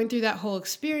going through that whole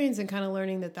experience and kind of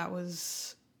learning that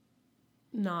was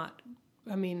not,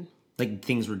 like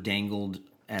things were dangled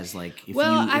as like, if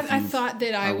I thought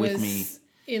that I was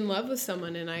in love with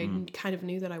someone, and I kind of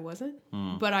knew that I wasn't,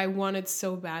 but I wanted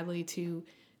so badly to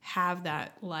have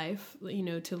that life,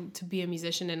 to be a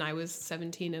musician. And I was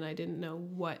 17 and I didn't know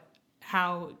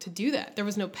how to do that. There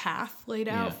was no path laid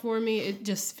out for me. It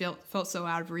just felt so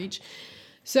out of reach.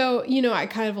 So, I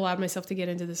kind of allowed myself to get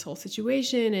into this whole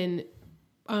situation, and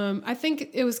I think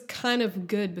it was kind of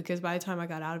good because by the time I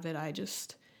got out of it, I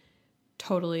just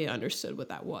totally understood what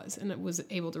that was and was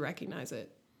able to recognize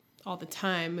it all the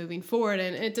time moving forward.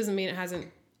 And it doesn't mean it hasn't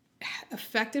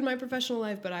affected my professional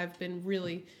life, but I've been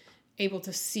really able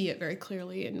to see it very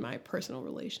clearly in my personal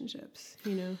relationships,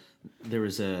 There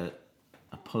was a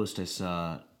post I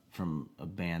saw from a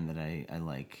band that I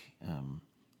like.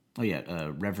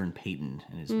 Reverend Peyton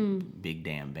and his Big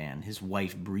Damn Band. His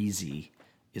wife Breezy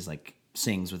is like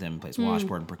sings with him, plays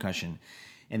washboard and percussion,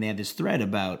 and they had this thread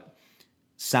about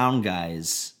sound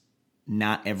guys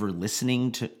not ever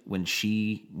listening to when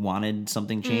she wanted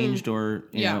something changed or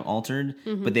altered,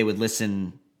 but they would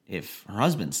listen if her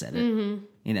husband said it,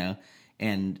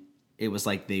 and it was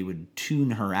like they would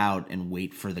tune her out and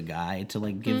wait for the guy to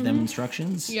like give them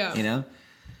instructions.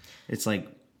 It's like,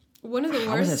 one of the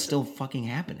how worst. is that still fucking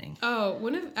happening? Oh,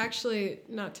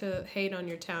 not to hate on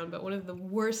your town, but one of the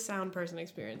worst sound person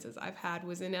experiences I've had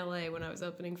was in LA when I was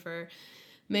opening for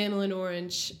Mandolin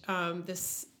Orange.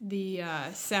 The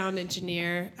sound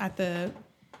engineer at the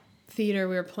theater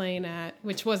we were playing at,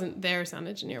 which wasn't their sound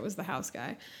engineer, it was the house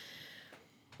guy,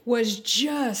 was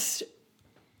just,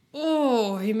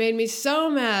 he made me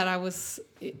so mad.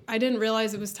 I didn't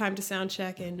realize it was time to sound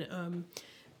check, and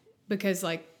because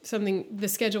like the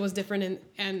schedule was different,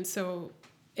 and so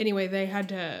anyway,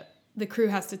 the crew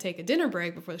has to take a dinner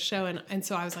break before the show, and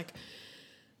so I was like,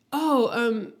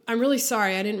 I'm really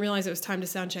sorry, I didn't realize it was time to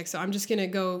sound check, so I'm just gonna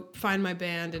go find my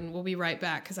band and we'll be right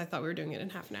back, because I thought we were doing it in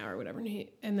half an hour or whatever.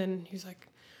 And then he's like,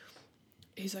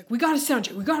 we got a sound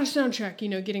check,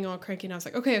 getting all cranky, and I was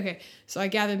like, okay. So I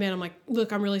gathered the band, I'm like,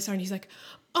 look, I'm really sorry. And he's like,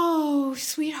 oh,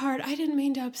 sweetheart, I didn't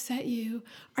mean to upset you.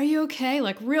 Are you okay?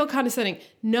 Like real condescending,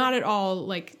 not at all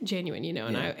like genuine,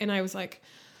 and I was like,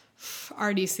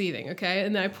 already seething, okay?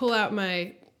 And then I pull out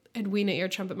my Edwina ear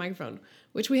trumpet microphone,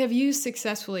 which we have used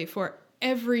successfully for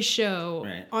every show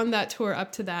on that tour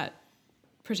up to that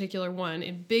particular one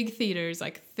in big theaters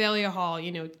like Thalia Hall,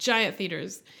 giant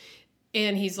theaters.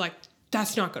 And he's like,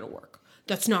 that's not going to work.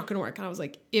 And I was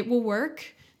like, it will work.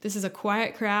 This is a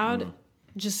quiet crowd.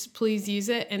 Just please use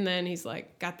it. And then he's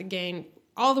like, got the gain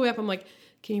all the way up. I'm like,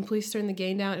 can you please turn the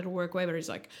gain down? It'll work way better. He's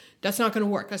like, that's not going to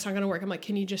work. I'm like,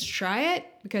 can you just try it?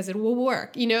 Because it will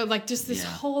work. Like just this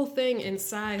whole thing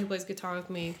inside, who plays guitar with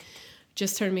me,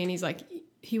 just turned to me and he's like,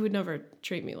 he would never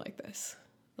treat me like this.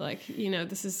 Like,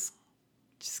 this is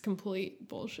just complete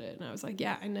bullshit. And I was like,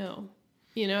 yeah, I know.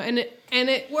 And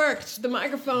it worked. The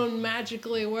microphone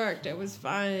magically worked. It was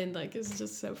fine. Like, it's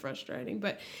just so frustrating.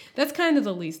 But that's kind of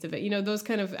the least of it. Those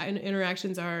kind of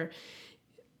interactions are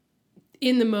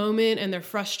in the moment and they're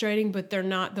frustrating, but they're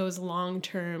not those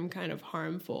long-term kind of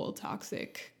harmful,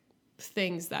 toxic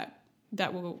things that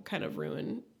will kind of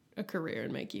ruin a career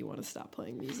and make you want to stop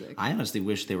playing music. I honestly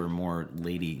wish there were more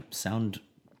lady sound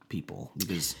people,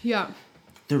 because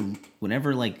they're,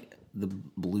 whenever like the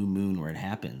blue moon where it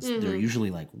happens, they're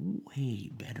usually like way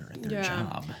better at their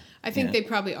job. I think they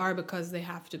probably are, because they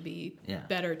have to be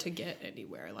better to get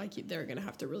anywhere. Like they're going to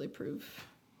have to really prove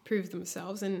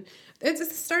themselves, and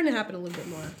it's starting to happen a little bit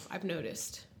more, I've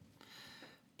noticed.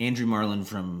 Andrew Marlin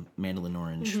from Mandolin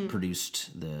Orange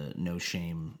produced the No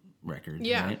Shame record,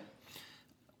 right?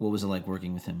 What was it like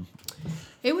working with him?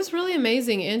 It was really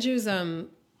amazing. Andrew's a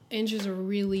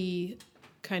really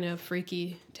kind of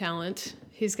freaky talent.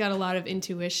 He's got a lot of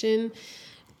intuition,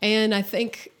 and I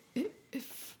think,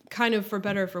 kind of for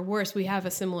better or for worse, we have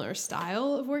a similar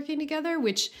style of working together,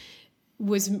 which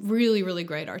was really, really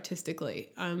great artistically,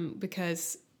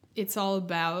 because it's all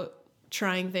about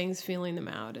trying things, feeling them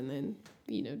out, and then,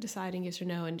 deciding yes or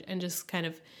no, and just kind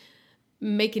of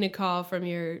making a call from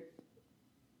your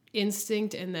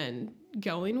instinct and then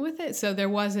going with it. So there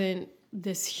wasn't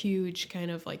this huge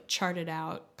kind of like charted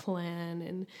out plan,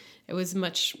 and it was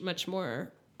much, much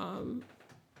more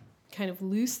kind of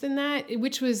loose than that,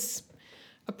 which was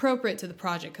appropriate to the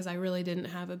project, because I really didn't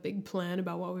have a big plan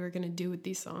about what we were going to do with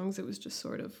these songs. It was just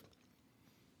sort of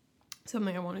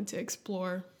something I wanted to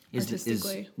explore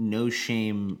artistically. Is No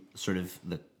Shame sort of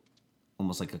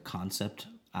almost like a concept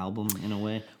album in a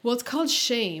way? Well, it's called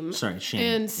Shame. Sorry, Shame.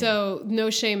 And so No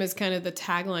Shame is kind of the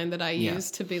tagline that I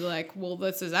use to be like, well,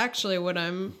 this is actually what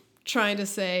I'm trying to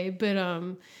say. But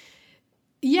I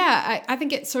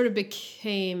think it sort of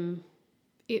became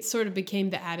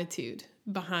the attitude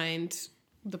behind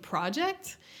the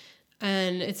project.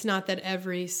 And it's not that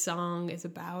every song is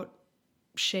about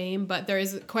shame, but there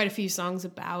is quite a few songs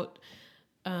about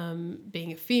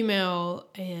being a female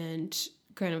and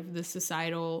kind of the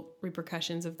societal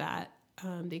repercussions of that,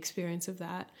 the experience of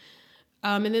that.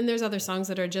 And then there's other songs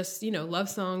that are just, love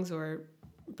songs or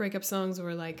breakup songs,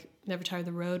 or like Never Tire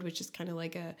the Road, which is kind of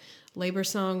like a labor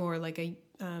song or like a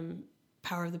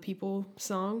Power of the People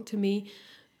song to me.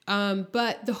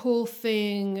 But the whole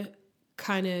thing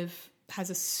kind of has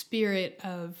a spirit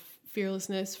of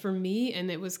fearlessness for me, and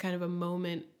it was kind of a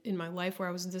moment in my life where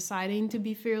I was deciding to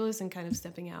be fearless and kind of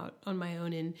stepping out on my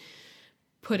own and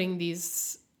putting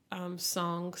these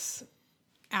songs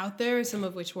out there, some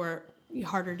of which were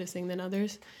harder to sing than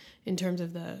others in terms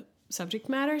of the subject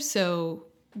matter. So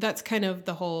that's kind of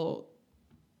the whole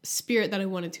spirit that I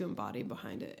wanted to embody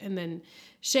behind it. And then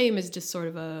shame is just sort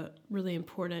of a really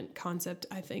important concept,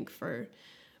 I think, for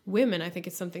women. I think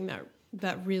it's something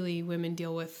that really women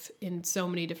deal with in so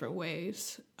many different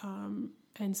ways,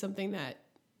 and something that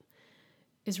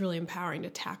is really empowering to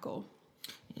tackle.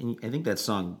 And I think that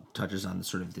song touches on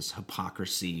sort of this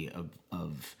hypocrisy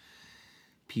of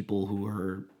people who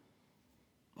are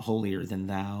holier than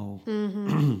thou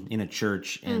in a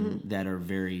church, and that are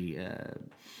very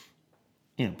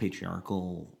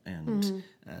patriarchal, and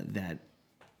that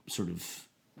sort of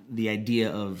the idea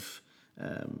of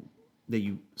that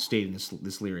you state in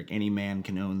this lyric: any man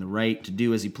can own the right to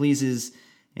do as he pleases,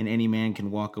 and any man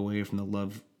can walk away from the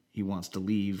love he wants to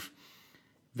leave.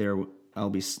 There I'll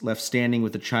be left standing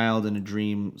with a child and a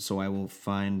dream, so I will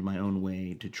find my own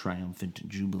way to triumphant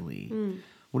jubilee.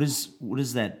 What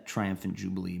does that triumphant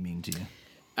jubilee mean to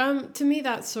you? To me,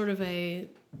 that's sort of a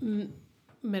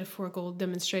metaphorical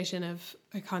demonstration of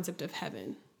a concept of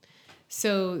heaven.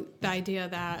 So the idea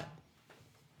that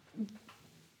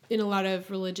in a lot of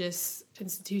religious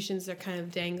institutions, they're kind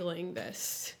of dangling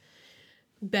this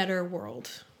better world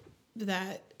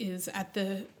that is at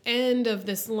the end of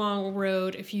this long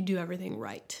road if you do everything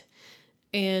right.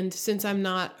 And since I'm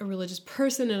not a religious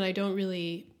person and I don't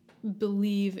really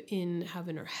believe in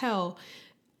heaven or hell,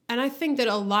 and I think that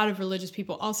a lot of religious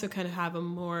people also kind of have a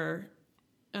more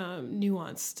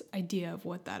nuanced idea of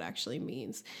what that actually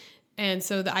means. And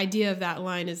so the idea of that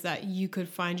line is that you could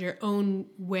find your own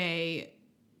way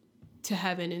to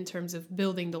heaven in terms of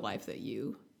building the life that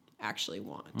you actually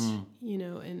want,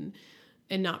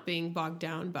 and not being bogged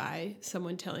down by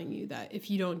someone telling you that if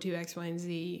you don't do X, Y, and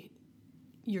Z,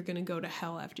 you're going to go to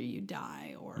hell after you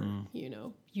die, or,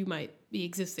 you might be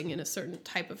existing in a certain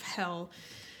type of hell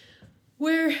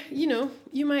where, you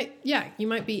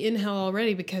might be in hell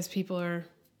already because people are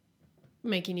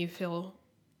making you feel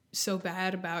so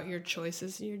bad about your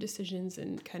choices and your decisions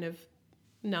and kind of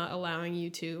not allowing you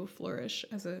to flourish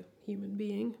as a human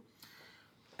being.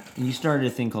 And you started a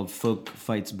thing called Folk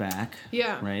Fights Back.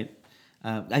 Yeah. Right?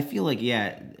 I feel like,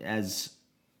 as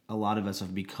a lot of us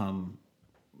have become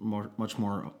much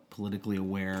more politically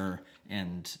aware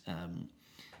and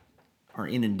are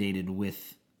inundated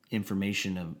with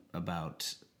information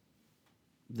about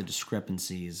the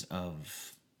discrepancies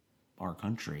of our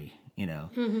country,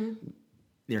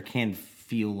 there can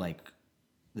feel like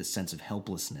this sense of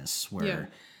helplessness where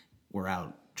we're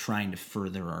out trying to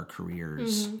further our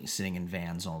careers, sitting in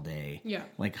vans all day. Yeah.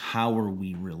 Like, how are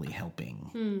we really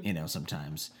helping,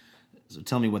 sometimes? So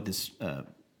tell me what this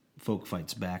Folk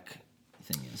Fights Back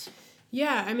thing is.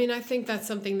 Yeah, I mean, I think that's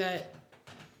something that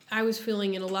I was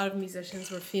feeling and a lot of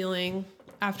musicians were feeling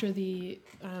after the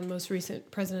most recent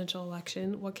presidential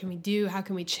election. What can we do? How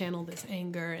can we channel this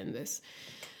anger and this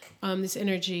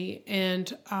energy?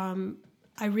 And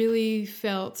I really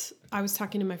felt, I was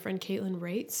talking to my friend Caitlin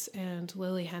Rates and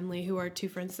Lily Henley, who are two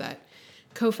friends that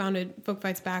co-founded Folk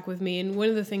Fights Back with me. And one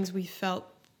of the things we felt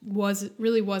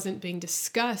wasn't being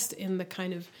discussed in the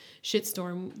kind of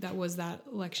shitstorm that was that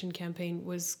election campaign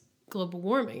was global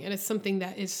warming. And it's something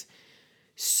that is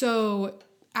so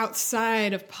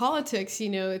outside of politics,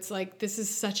 it's like, this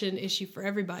is such an issue for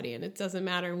everybody and it doesn't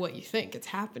matter what you think, it's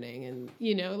happening. And,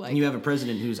 and you have a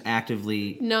president who's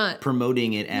actively not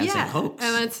promoting it as a hoax.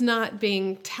 And it's not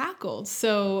being tackled.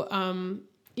 So,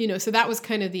 so that was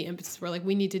kind of the impetus. We're like,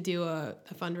 we need to do a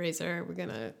fundraiser. We're going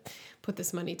to put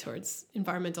this money towards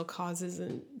environmental causes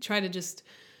and try to just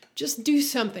do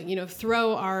something,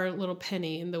 throw our little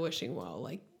penny in the wishing well.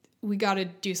 Like, we got to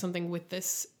do something with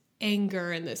this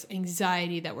anger and this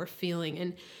anxiety that we're feeling.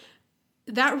 And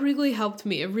that really helped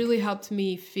me. It really helped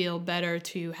me feel better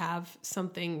to have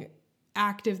something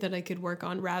active that I could work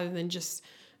on rather than just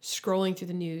scrolling through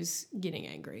the news, getting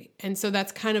angry. And so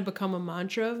that's kind of become a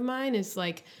mantra of mine, is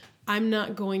like, I'm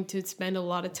not going to spend a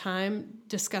lot of time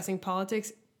discussing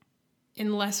politics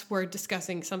unless we're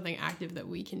discussing something active that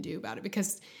we can do about it,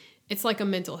 because it's like a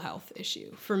mental health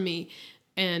issue for me.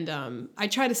 And I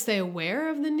try to stay aware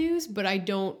of the news, but I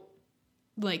don't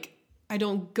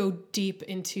go deep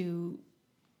into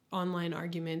online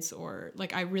arguments, or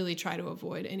like I really try to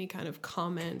avoid any kind of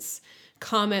comment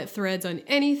threads on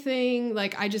anything.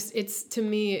 Like to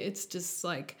me, it's just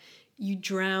like you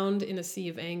drowned in a sea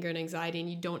of anger and anxiety, and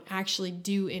you don't actually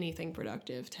do anything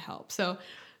productive to help. So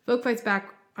Folk Fights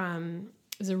Back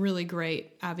is a really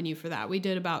great avenue for that. We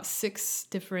did about 6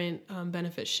 different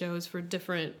benefit shows for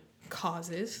different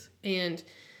causes. And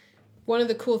one of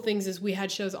the cool things is we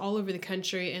had shows all over the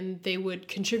country, and they would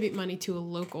contribute money to a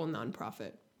local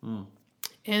nonprofit.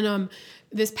 And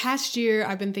this past year,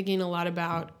 I've been thinking a lot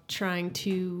about trying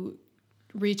to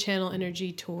rechannel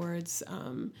energy towards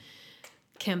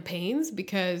campaigns,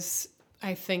 because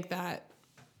I think that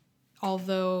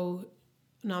although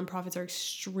nonprofits are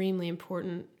extremely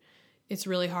important, it's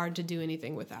really hard to do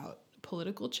anything without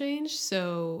political change.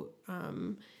 So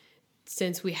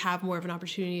since we have more of an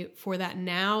opportunity for that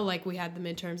now, like we had the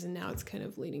midterms and now it's kind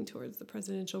of leading towards the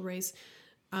presidential race,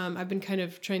 I've been kind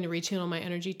of trying to rechannel my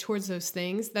energy towards those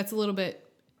things. That's a little bit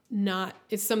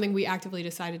it's something we actively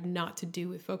decided not to do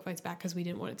with Folk Fights Back because we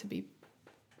didn't want it to be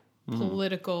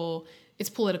political. It's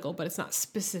political, but it's not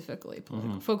specifically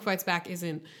political. Folk Fights Back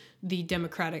isn't the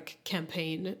Democratic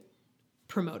campaign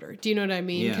promoter. Do you know what I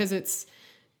mean? Because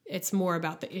it's more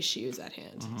about the issues at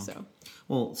hand. So,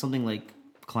 well, something like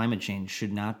climate change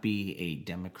should not be a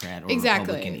Democrat or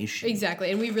Republican issue.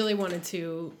 Exactly. And we really wanted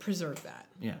to preserve that.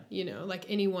 Yeah. You know, like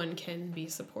anyone can be a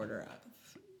supporter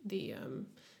of the,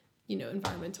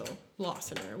 environmental law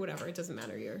center or whatever. It doesn't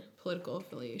matter your political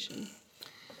affiliation.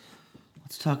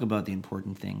 Let's talk about the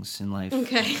important things in life.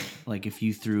 Okay. Like if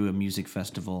you threw a music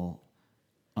festival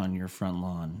on your front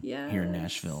lawn here in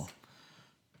Nashville,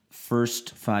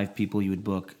 first 5 people you would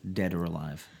book, dead or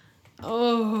alive?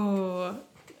 Oh,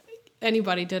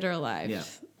 anybody dead or alive? Yeah.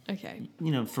 Okay.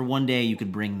 For one day you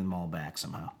could bring them all back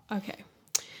somehow. Okay.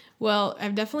 Well, I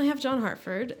definitely have John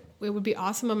Hartford. It would be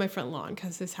awesome on my front lawn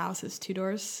because his house is 2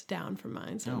 doors down from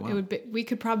mine. So it would be, we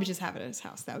could probably just have it at his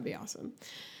house. That would be awesome.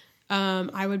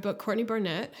 I would book Courtney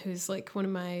Barnett, who's like one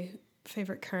of my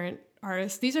favorite current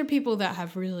artists. These are people that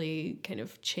have really kind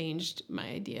of changed my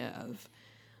idea of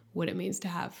what it means to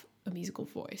have a musical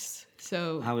voice.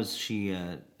 So how has she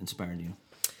inspired you?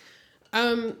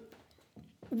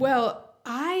 Well,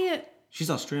 she's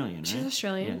Australian, right? She's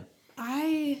Australian. Yeah.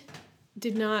 I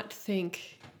did not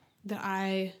think that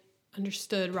I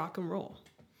understood rock and roll.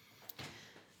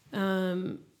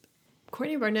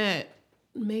 Courtney Barnett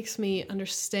makes me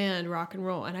understand rock and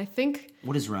roll, and I think...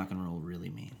 What does rock and roll really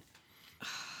mean?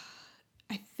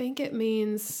 I think it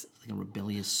means... Like a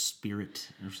rebellious spirit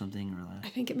or something? Or I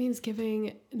think it means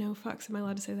giving no fucks. Am I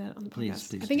allowed to say that on the podcast?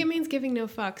 Please. I think it means giving no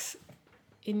fucks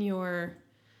in your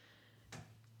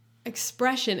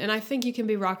expression, and I think you can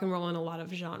be rock and roll in a lot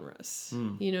of genres.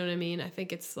 You know what I mean? I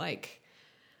think it's like...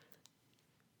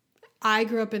 I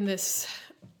grew up in this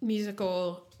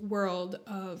musical world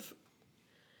of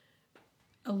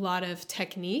a lot of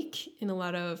technique and a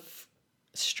lot of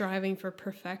striving for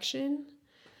perfection,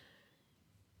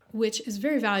 which is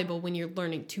very valuable when you're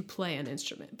learning to play an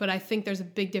instrument. But I think there's a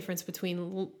big difference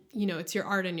between, it's your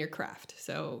art and your craft.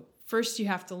 So first you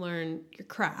have to learn your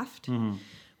craft,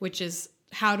 which is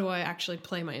how do I actually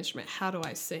play my instrument? How do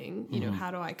I sing?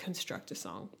 How do I construct a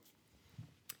song?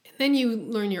 And then you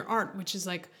learn your art, which is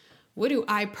like, what do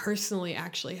I personally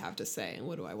actually have to say? And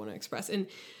what do I want to express? And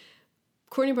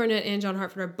Courtney Barnett and John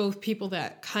Hartford are both people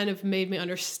that kind of made me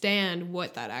understand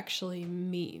what that actually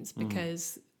means,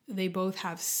 because they both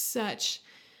have such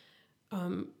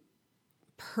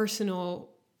personal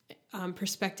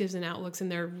perspectives and outlooks, and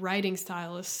their writing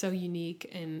style is so unique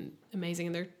and amazing,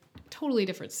 and they're totally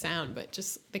different sound, but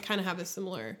just they kind of have a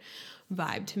similar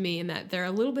vibe to me in that they're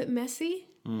a little bit messy,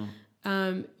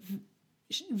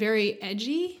 very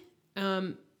edgy,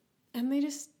 and they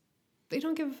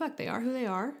don't give a fuck. They are who they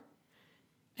are.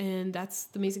 And that's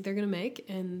the music they're going to make,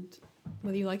 and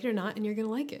whether you like it or not, and you're going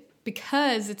to like it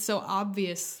because it's so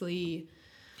obviously.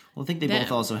 Well, I think they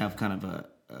both also have kind of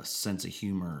a sense of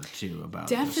humor too about.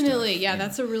 Definitely, yeah,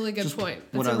 that's a really good point.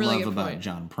 That's what a really I love good about point.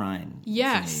 John Prine.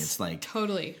 Yes, to me, it's like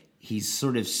totally. He's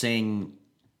sort of saying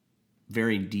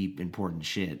very deep, important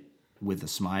shit with a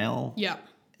smile. Yeah.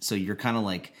 So you're kind of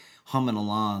like humming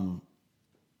along,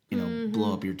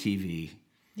 blow up your TV.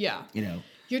 Yeah.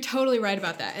 You're totally right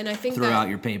about that. And I think throw out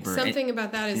your paper. Something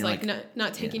about that is like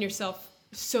not taking yourself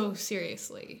so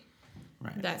seriously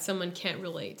that someone can't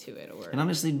relate to it. And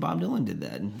honestly, Bob Dylan did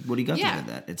that. And Woody Guthrie did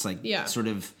that. It's like sort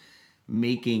of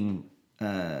making,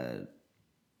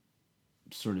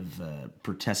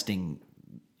 protesting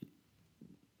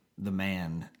the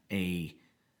man a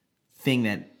thing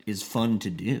that is fun to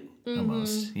do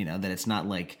almost, that it's not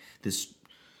like this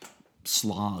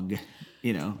slog.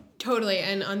 you know? Totally.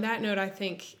 And on that note, I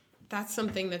think that's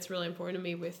something that's really important to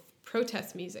me with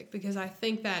protest music, because I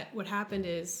think that what happened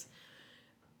is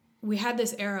we had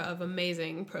this era of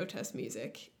amazing protest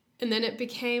music, and then it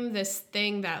became this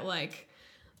thing that, like,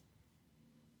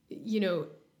 you know,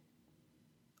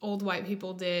 old white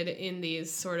people did in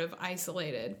these sort of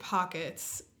isolated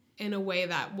pockets in a way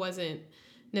that wasn't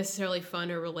necessarily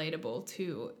fun or relatable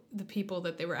to the people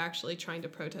that they were actually trying to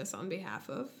protest on behalf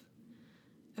of.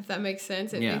 If that makes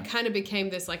sense. It kind of became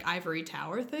this like ivory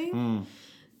tower thing.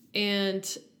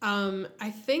 And I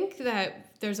think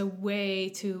that there's a way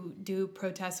to do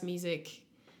protest music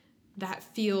that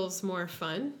feels more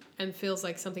fun and feels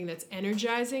like something that's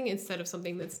energizing instead of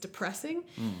something that's depressing.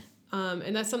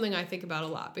 And that's something I think about a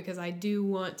lot, because I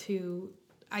do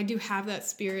have that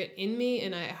spirit in me,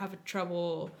 and I have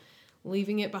trouble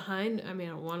leaving it behind. I mean,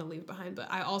 I don't want to leave it behind,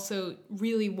 but I also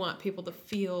really want people to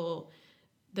feel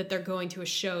that they're going to a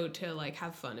show to like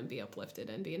have fun and be uplifted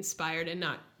and be inspired, and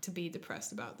not to be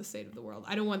depressed about the state of the world.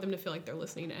 I don't want them to feel like they're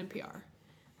listening to NPR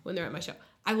when they're at my show.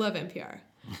 I love NPR,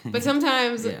 but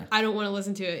sometimes I don't want to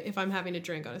listen to it if I'm having a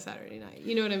drink on a Saturday night.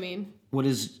 You know what I mean? What do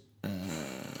you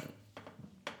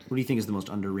think is the most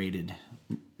underrated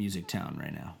music town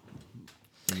right now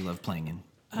that you love playing in?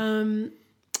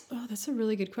 Oh, that's a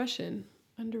really good question.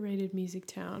 Underrated music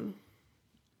town.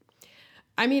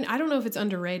 I mean, I don't know if it's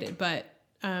underrated, but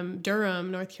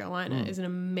Durham, North Carolina is an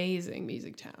amazing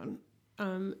music town.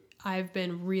 I've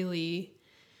been really,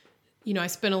 I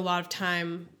spent a lot of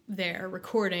time there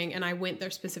recording, and I went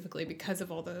there specifically because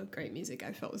of all the great music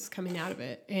I felt was coming out of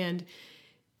it. And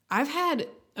I've had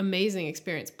amazing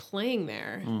experience playing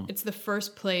there. It's the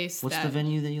first place. What's the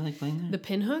venue that you like playing there? The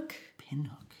Pinhook.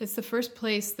 Pinhook. It's the first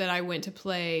place that I went to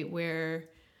play where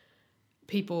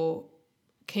people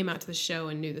came out to the show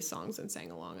and knew the songs and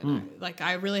sang along. And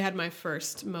I really had my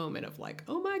first moment of like,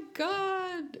 oh my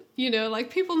God, like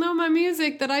people know my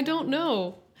music that I don't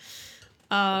know.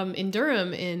 In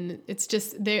Durham, and it's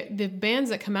just the bands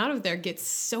that come out of there get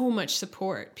so much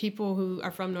support. People who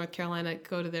are from North Carolina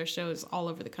go to their shows all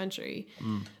over the country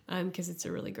because it's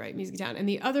a really great music town. And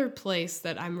the other place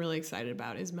that I'm really excited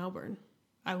about is Melbourne.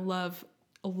 I love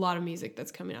a lot of music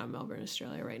that's coming out of Melbourne,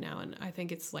 Australia right now, and I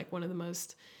think it's like one of the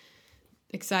most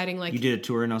exciting. Like, you did a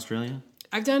tour in Australia?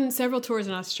 I've done several tours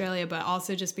in Australia, but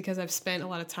also just because I've spent a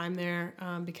lot of time there,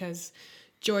 because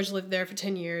George lived there for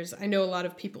 10 years. I know a lot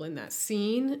of people in that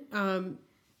scene.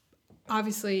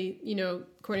 Obviously,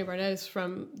 Courtney Barnett is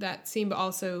from that scene, but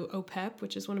also OPEP,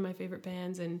 which is one of my favorite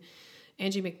bands, and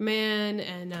Angie McMahon,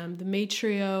 and the May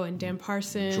Trio, and Dan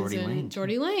Parsons,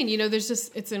 Geordie Lane. There's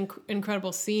just, it's an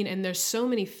incredible scene, and there's so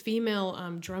many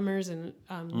female drummers and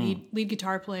lead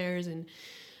guitar players and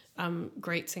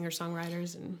great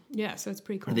singer-songwriters, and so it's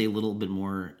pretty cool. Are they a little bit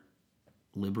more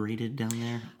liberated down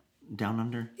there, down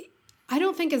under? I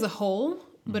don't think as a whole,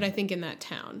 but I think in that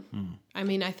town. I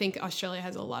mean, I think Australia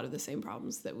has a lot of the same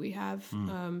problems that we have.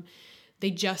 They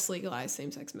just legalized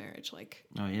same-sex marriage.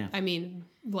 I mean,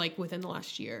 within the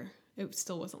last year, it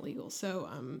still wasn't legal. So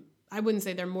I wouldn't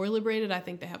say they're more liberated. I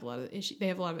think they have a lot of issues. They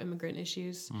have a lot of immigrant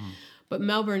issues. But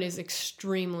Melbourne is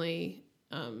extremely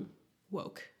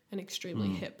woke and extremely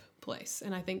hip place.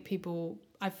 And I think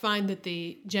I find that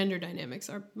the gender dynamics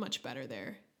are much better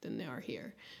there than they are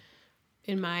here,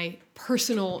 in my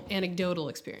personal anecdotal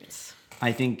experience.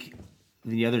 I think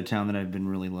the other town that I've been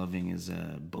really loving is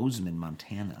Bozeman,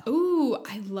 Montana. Ooh,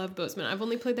 I love Bozeman. I've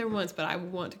only played there once, but I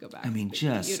want to go back. I mean,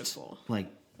 just beautiful. Like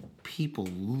people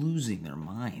losing their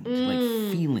mind, like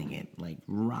feeling it, like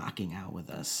rocking out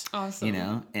with us.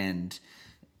 Awesome. And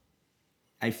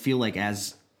I feel like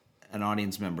as an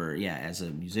audience member, as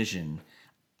a musician,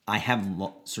 I have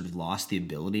sort of lost the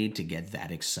ability to get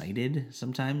that excited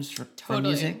sometimes for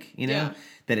music,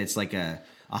 that it's like a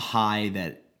high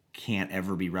that can't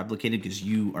ever be replicated because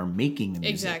you are making the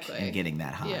music and getting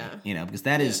that high, because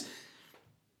that is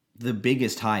the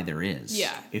biggest high there is.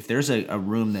 Yeah. If there's a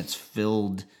room that's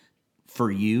filled for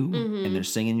you and they're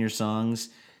singing your songs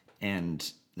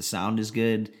and the sound is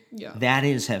good, that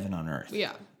is heaven on earth.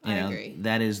 Yeah, I agree.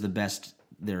 That is the best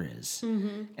there is.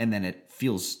 And then it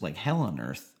feels like hell on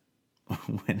earth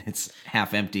when it's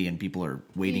half empty and people are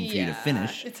waiting for you to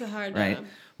finish. It's a hard right? job.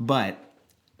 But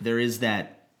there is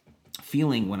that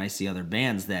feeling when I see other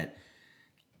bands that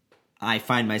I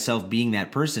find myself being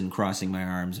that person, crossing my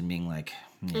arms and being like,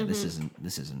 this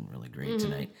isn't really great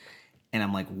tonight. And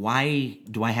I'm like, why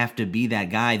do I have to be that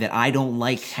guy that I don't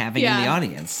like having in the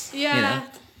audience? Yeah.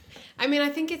 I mean, I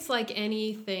think it's like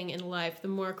anything in life. The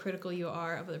more critical you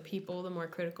are of other people, the more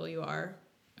critical you are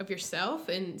of yourself.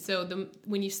 And so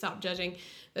when you stop judging,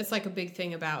 that's like a big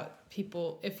thing about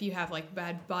people. If you have like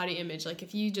bad body image, like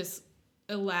if you just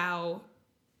allow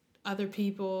other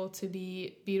people to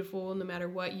be beautiful no matter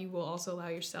what, you will also allow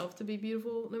yourself to be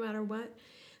beautiful no matter what.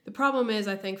 The problem is,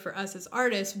 I think for us as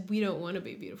artists, we don't want to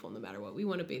be beautiful no matter what. We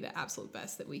want to be the absolute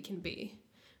best that we can be,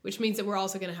 which means that we're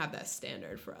also going to have that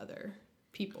standard for other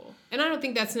people. And I don't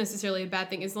think that's necessarily a bad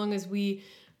thing, as long as we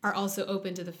are also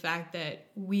open to the fact that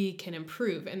we can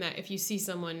improve, and that if you see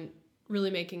someone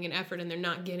really making an effort and they're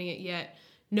not getting it yet,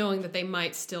 knowing that they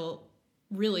might still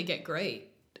really get great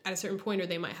at a certain point, or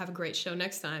they might have a great show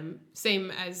next time.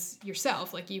 Same as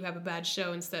yourself, like you have a bad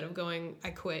show, instead of going, I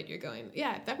quit, you're going,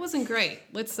 yeah, that wasn't great.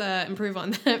 Let's improve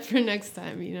on that for next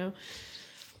time, you know?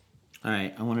 All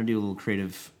right, I want to do a little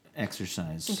creative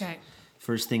exercise. Okay.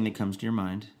 First thing that comes to your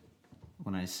mind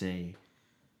when I say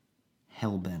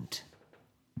hellbent.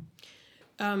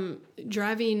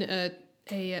 Driving a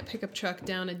pickup truck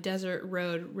down a desert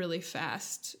road really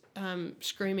fast,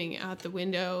 screaming out the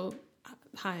window,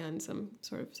 high on some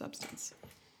sort of substance.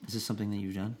 Is this something that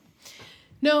you've done?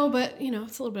 No, but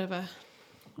it's a little bit of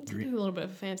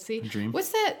a fantasy. A dream.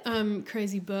 What's that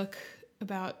crazy book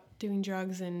about doing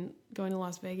drugs and going to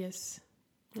Las Vegas?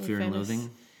 Really Fear and famous.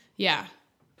 Loathing? Yeah.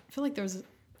 I feel like there was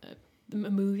a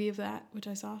movie of that, which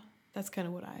I saw. That's kind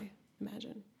of what I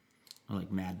imagine. Or like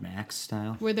Mad Max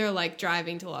style? Where they're like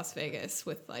driving to Las Vegas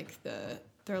with like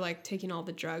they're like taking all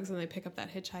the drugs, and they pick up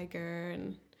that hitchhiker,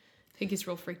 and I think he's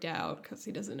real freaked out because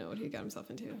he doesn't know what he got himself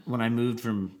into. When I moved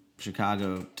from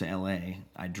Chicago to LA,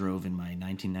 I drove in my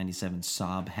 1997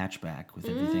 Saab hatchback with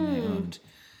everything I owned.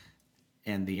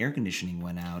 And the air conditioning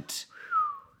went out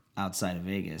outside of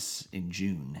Vegas in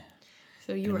June.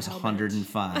 So you It were was hell-bent.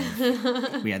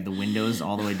 105. We had the windows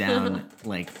all the way down,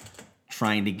 like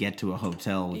trying to get to a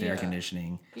hotel with air Yeah.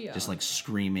 conditioning, Yeah. just like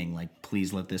screaming, like,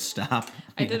 please let this stop.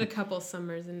 I did a couple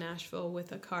summers in Nashville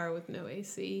with a car with no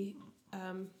AC.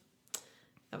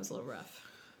 That was a little rough.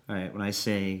 All right, when I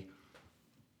say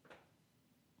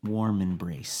warm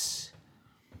embrace,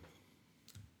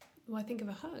 Well, I think of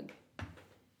a hug.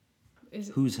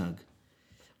 whose hug?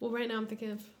 Well, right now I'm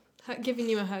thinking of giving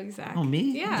you a hug, Zach. Oh,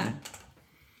 me? Yeah. Okay.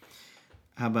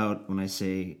 How about when I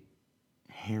say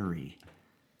hairy?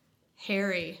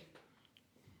 Hairy.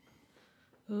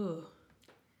 Ooh.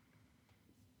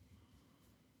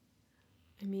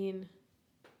 I mean,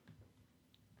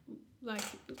 like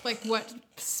what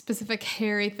specific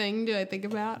hairy thing do I think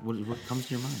about? What comes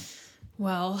to your mind?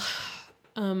 Well,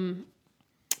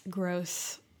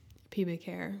 gross pubic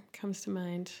hair comes to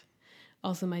mind.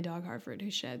 Also, my dog Harvard, who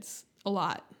sheds a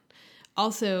lot.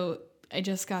 Also, I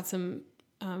just got some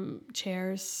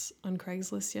chairs on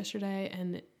Craigslist yesterday,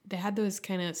 and they had those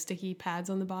kind of sticky pads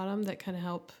on the bottom that kind of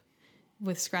help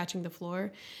with scratching the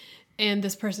floor. And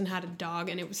this person had a dog,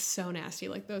 and it was so nasty.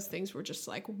 Like, those things were just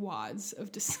like wads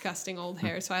of disgusting old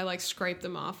hair. So I like scraped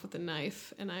them off with a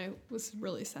knife, and I was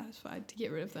really satisfied to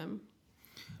get rid of them.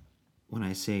 When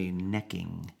I say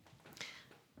necking.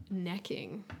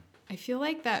 Necking. I feel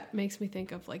like that makes me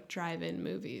think of like drive-in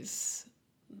movies,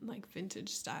 like vintage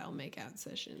style makeout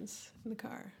sessions in the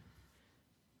car.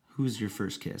 Who's your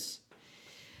first kiss?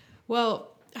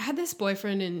 Well, I had this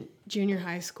boyfriend in junior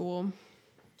high school,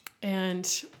 and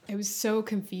it was so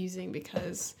confusing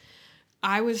because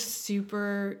I was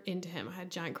super into him. I had a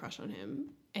giant crush on him,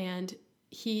 and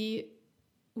he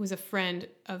was a friend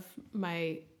of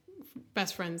my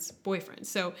best friend's boyfriend.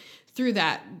 So through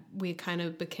that, we kind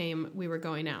of we were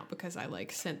going out because I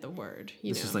like sent the word.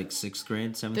 This is like 6th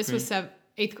grade, 7th grade? This was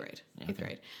 8th grade. Yeah, 8th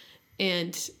grade.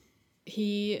 And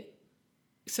he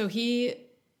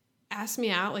asked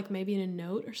me out, like maybe in a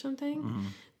note or something. Mm-hmm.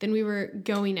 Then we were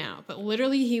going out, but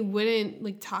literally he wouldn't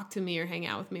like talk to me or hang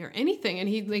out with me or anything. And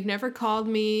he like never called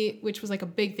me, which was like a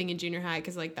big thing in junior high,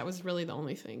 because like that was really the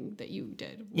only thing that you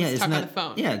did. Was talk on the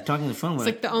phone. Yeah, talking on the phone. It's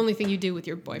like the only thing you do with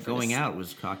your boyfriend. Going out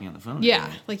was talking on the phone.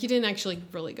 Yeah, like you didn't actually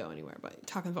really go anywhere, but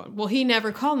talk on the phone. Well, he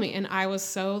never called me, and I was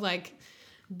so like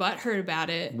butthurt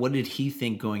about it. What did he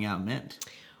think going out meant?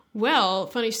 Well,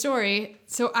 funny story.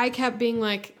 So I kept being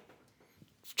like,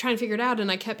 trying to figure it out,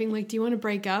 and I kept being like, do you want to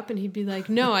break up? And he'd be like,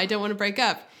 no, I don't want to break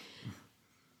up.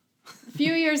 A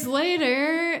few years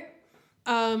later,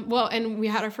 and we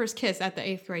had our first kiss at the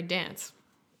 8th grade dance.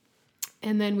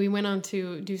 And then we went on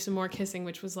to do some more kissing,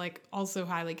 which was like also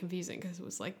highly confusing because it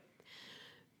was like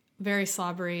very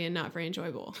slobbery and not very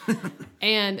enjoyable.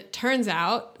 And turns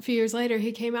out a few years later,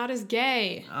 he came out as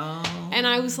gay. Oh. And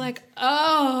I was like,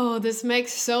 oh, this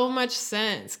makes so much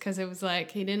sense. Because it was like,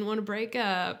 he didn't want to break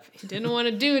up. He didn't want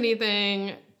to do anything.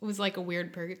 It was like a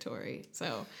weird purgatory.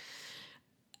 So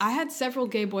I had several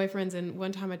gay boyfriends. And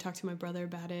one time I talked to my brother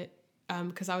about it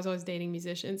because I was always dating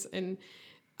musicians. And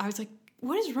I was like,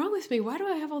 what is wrong with me? Why do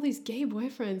I have all these gay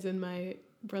boyfriends? And my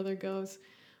brother goes,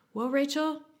 well,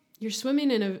 Rachel, you're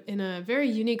swimming in a very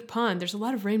unique pond. There's a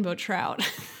lot of rainbow trout.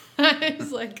 I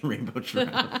was like... Rainbow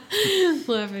trout.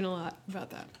 laughing a lot about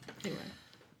that. Anyway.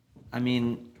 I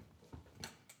mean,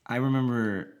 I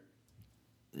remember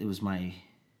it was one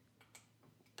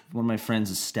of my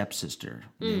friends' stepsister.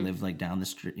 They lived like down the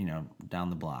street, down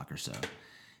the block or so.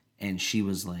 And she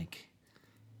was like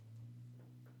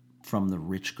from the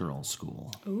rich girl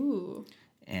school. Ooh.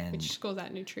 And Which school is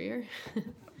that, New Trier?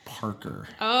 Parker.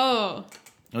 Oh.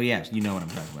 Oh, yeah, you know what I'm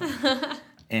talking about.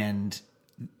 And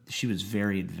she was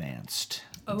very advanced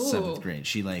in 7th grade.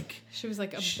 She was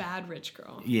like a bad rich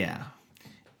girl. Yeah.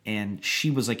 And she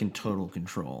was like in total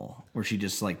control, where she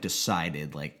just like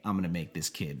decided like, I'm going to make this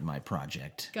kid my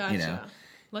project. Gotcha.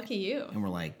 Lucky you. And we're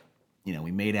like,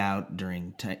 we made out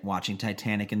during watching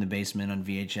Titanic in the basement on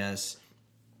VHS.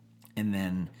 And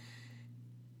then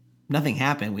nothing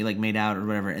happened. We like made out or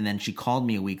whatever. And then she called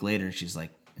me a week later and she's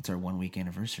like, it's our 1 week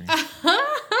anniversary.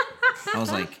 I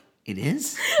was like, it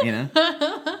is? And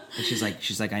she's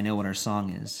like, I know what our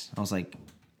song is. I was like,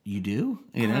 you do?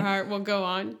 All right, well, go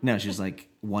on. No, she was like,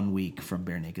 1 week from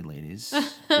Bare Naked Ladies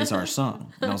is our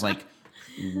song. And I was like,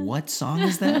 what song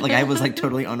is that? Like, I was like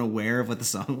totally unaware of what the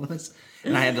song was.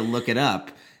 And I had to look it up,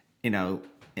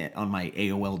 on my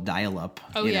AOL dial-up.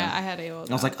 Oh, yeah, I had AOL.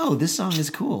 I was like, oh, this song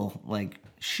is cool. Like,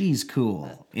 she's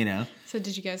cool, So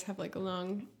did you guys have like a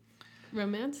long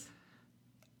romance?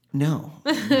 No,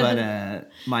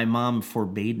 but my mom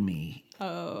forbade me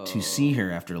to see her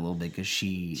after a little bit because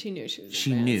she knew she was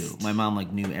She advanced. knew. My mom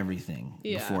like knew everything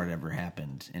before it ever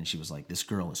happened, and she was like, "This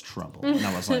girl is trouble," and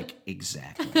I was like,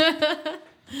 "Exactly."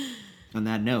 On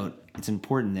that note, it's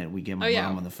important that we get my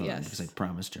mom on the phone because I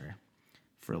promised her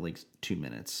for like 2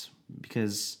 minutes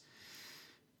because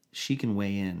she can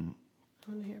weigh in.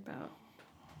 I want to hear about.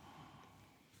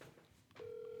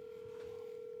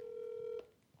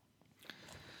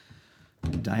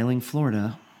 Dialing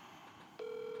Florida.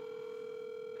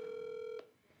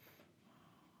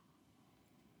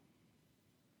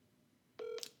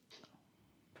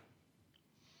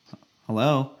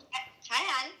 Hello. Hi,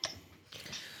 hon.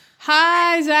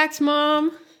 Hi, Zach's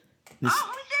mom. Who's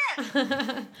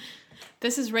this?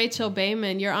 This is Rachel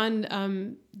Baiman. You're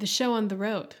on the show On the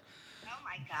Road. Oh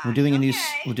my God. We're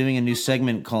doing a new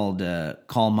segment called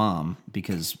Call Mom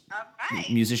because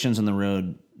musicians on the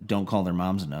road don't call their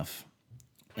moms enough.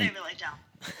 They really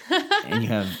don't. And you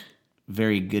have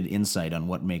very good insight on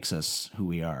what makes us who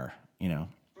we are,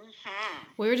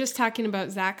 We were just talking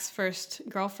about Zach's first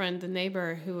girlfriend, the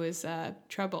neighbor, who was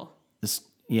trouble.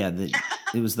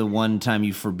 It was the one time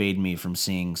you forbade me from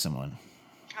seeing someone.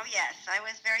 Oh yes, I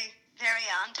was very, very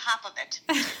on top of it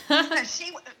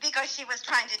because she was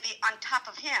trying to be on top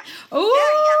of him. Oh,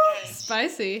 very young age.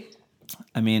 Spicy.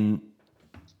 I mean,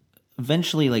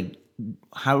 eventually, like,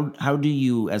 how do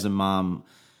you, as a mom,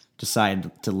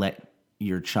 decide to let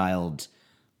your child,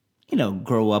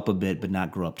 grow up a bit, but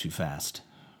not grow up too fast?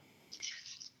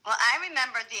 Well, I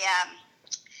remember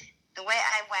the way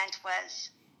I went was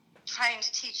trying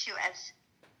to teach you as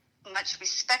much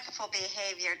respectful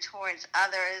behavior towards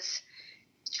others.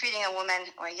 Treating a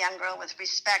woman or a young girl with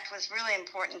respect was really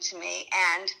important to me,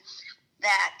 and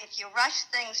that if you rush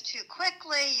things too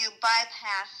quickly, you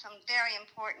bypass some very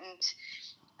important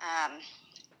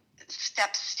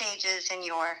stages in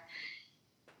your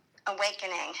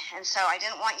awakening. And so I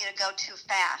didn't want you to go too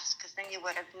fast because then you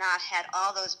would have not had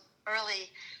all those early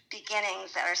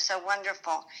beginnings that are so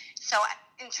wonderful. So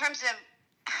in terms of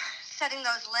setting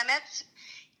those limits,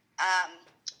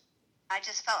 I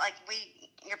just felt like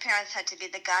your parents had to be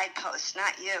the guideposts,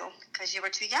 not you, because you were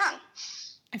too young.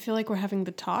 I feel like we're having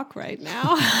the talk right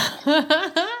now.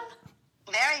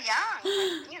 Very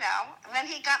young, When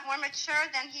he got more mature,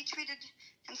 then he treated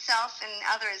himself and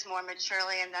others more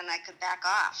maturely, and then I could back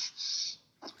off.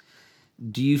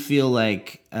 Do you feel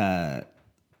like,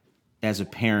 as a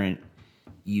parent,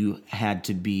 you had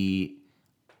to be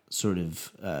sort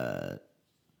of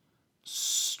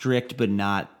strict, but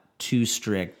not too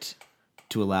strict,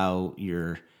 to allow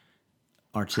your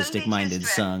artistic-minded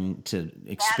son to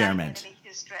experiment? That I had to be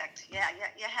too strict. Yeah,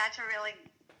 you had to really.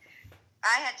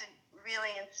 I had to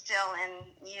really instill in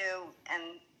you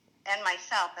and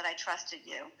myself that I trusted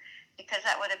you, because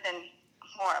that would have been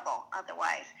horrible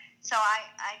otherwise. So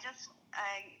I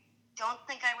don't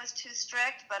think I was too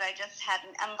strict, but I just had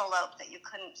an envelope that you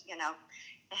couldn't, you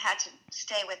had to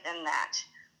stay within that.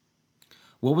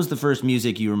 What was the first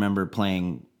music you remember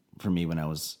playing for me when I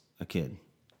was a kid?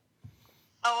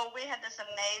 Oh, well, we had this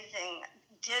amazing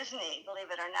Disney, believe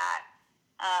it or not,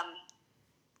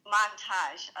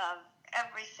 montage of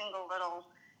every single little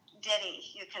ditty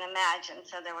you can imagine.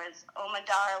 So there was Oh My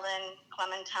Darling,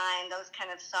 Clementine, those kind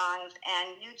of songs,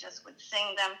 and you just would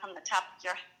sing them from the top of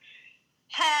your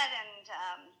head, and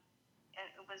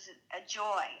it was a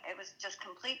joy. It was just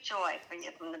complete joy for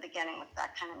you from the beginning with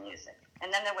that kind of music.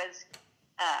 And then there was,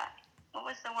 what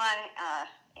was the one,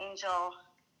 Angel?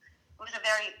 It was a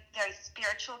very, very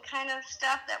spiritual kind of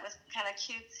stuff that was kind of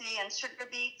cutesy, and Sugar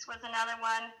Beats was another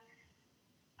one.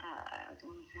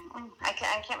 I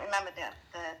can't remember the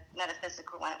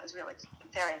metaphysical one. It was really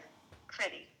very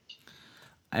pretty.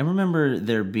 I remember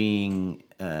there being...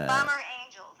 Bomber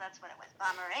Angels, that's what it was.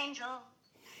 Bomber Angels.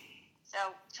 So,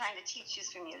 trying to teach you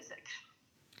some music.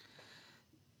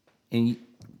 And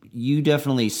you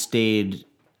definitely stayed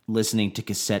listening to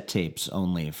cassette tapes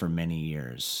only for many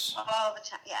years. All the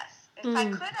time, yes. If I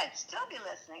could, I'd still be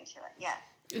listening to it, yes.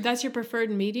 That's your preferred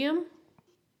medium?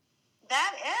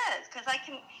 That is, because I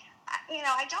can,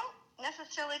 I don't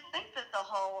necessarily think that the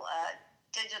whole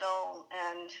digital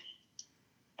and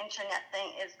internet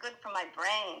thing is good for my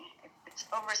brain. It's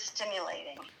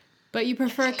overstimulating. But you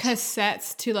prefer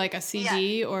cassettes to like a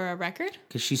CD or a record?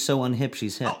 Because she's so unhip,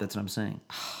 she's hip. That's what I'm saying.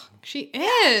 She Yeah,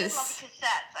 I is. love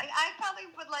cassettes. I probably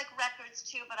would like records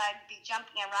too, but I'd be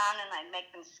jumping around and I'd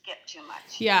make them skip too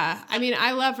much. Yeah, I mean,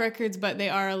 I love records, but they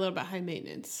are a little bit high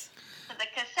maintenance. So the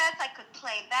cassettes I could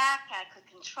play back, I could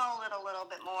control it a little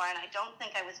bit more, and I don't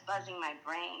think I was buzzing my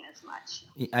brain as much.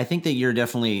 I think that you're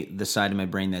definitely the side of my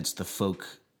brain that's the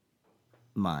folk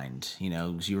mind,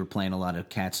 because you were playing a lot of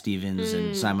Cat Stevens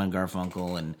and Simon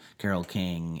Garfunkel and Carole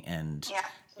King and... Yeah,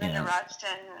 Linda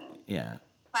Ronstadt and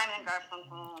Simon and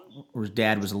Garfunkel. Whereas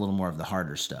Dad was a little more of the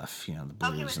harder stuff, the He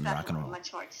blues was and rock and roll.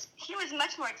 He was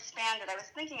much more expanded. I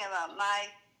was thinking about my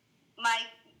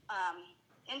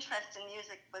interest in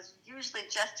music was usually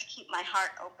just to keep my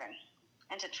heart open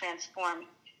and to transform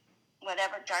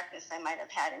whatever darkness I might have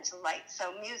had into light.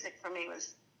 So music for me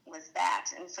was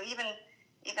that. And so even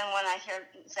when I hear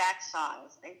Zach's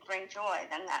songs, they bring joy,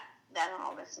 then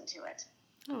I'll listen to it.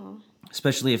 Oh.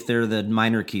 Especially if they're the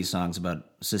minor key songs about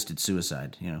assisted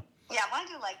suicide, Yeah, I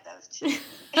do like those too.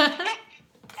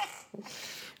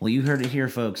 Well, you heard it here,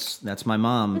 folks. That's my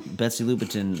mom, Betsy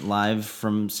Lupetin, live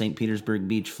from St. Petersburg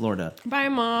Beach, Florida. Bye,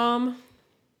 Mom.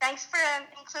 Thanks for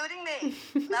including me.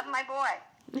 Love my boy.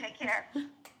 Take care.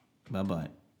 Bye-bye.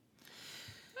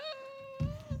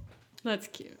 That's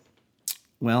cute.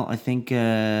 Well, I think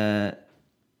we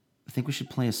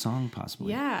should play a song,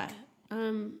 possibly. Yeah.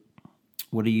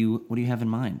 What do you have in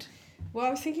mind? Well, I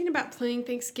was thinking about playing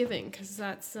Thanksgiving because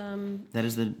that's that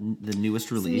is the newest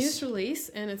release. The newest release,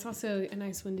 and it's also a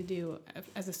nice one to do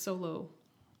as a solo.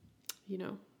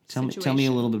 Tell me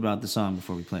a little bit about the song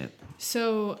before we play it.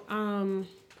 So,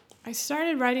 I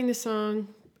started writing the song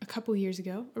a couple years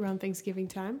ago around Thanksgiving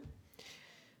time.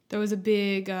 There was a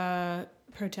big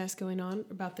protest going on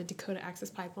about the Dakota Access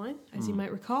Pipeline, as you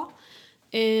might recall,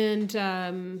 and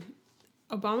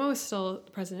Obama was still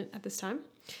president at this time,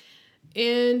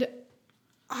 and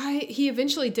he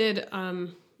eventually did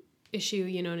issue,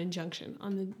 an injunction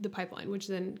on the pipeline, which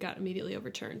then got immediately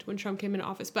overturned when Trump came into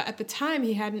office. But at the time,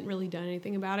 he hadn't really done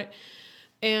anything about it,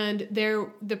 and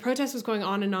the protest was going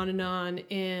on and on and on,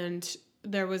 and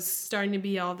there was starting to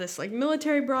be all this like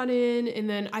military brought in, and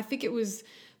then I think it was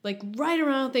like right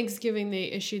around Thanksgiving they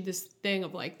issued this thing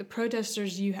of like the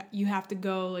protesters you have to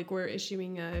go, like we're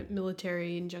issuing a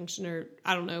military injunction, or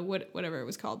I don't know whatever it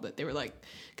was called, but they were like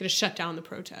going to shut down the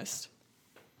protest.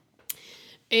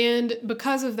 And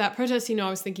because of that protest, I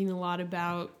was thinking a lot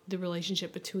about the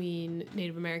relationship between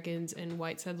Native Americans and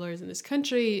white settlers in this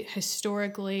country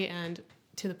historically and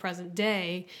to the present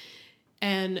day.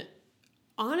 And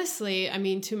honestly,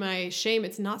 to my shame,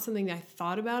 it's not something that I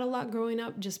thought about a lot growing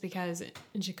up, just because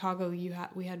in Chicago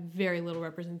we had very little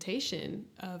representation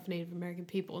of Native American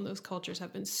people, and those cultures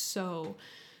have been so,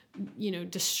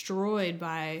 destroyed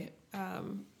by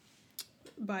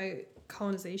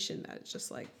colonization that it's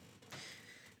just like,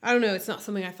 I don't know, it's not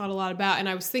something I thought a lot about. And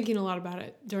I was thinking a lot about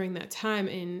it during that time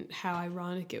and how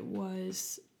ironic it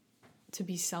was to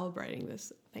be celebrating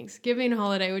this Thanksgiving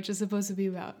holiday, which is supposed to be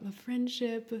about the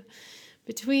friendship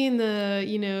between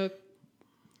the,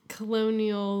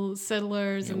 colonial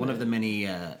settlers. Yeah, and one of the many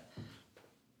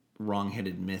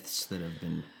wrong-headed myths that have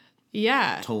been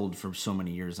told for so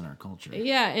many years in our culture.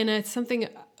 Yeah, and it's something,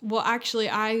 well, actually,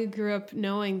 I grew up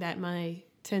knowing that my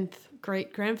 10th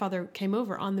great-grandfather came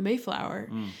over on the Mayflower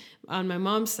on my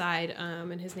mom's side,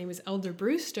 and his name was Elder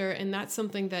Brewster, and that's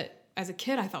something that as a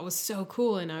kid I thought was so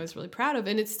cool and I was really proud of,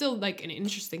 and it's still like an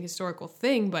interesting historical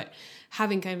thing, but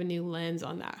having kind of a new lens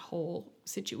on that whole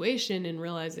situation and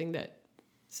realizing that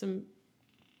some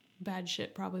bad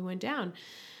shit probably went down.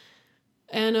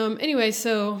 And anyway,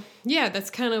 so yeah, that's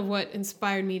kind of what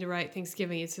inspired me to write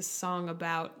Thanksgiving. It's a song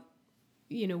about,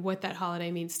 what that holiday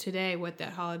means today, what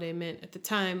that holiday meant at the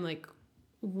time, like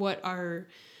what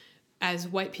as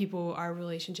white people, our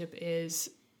relationship is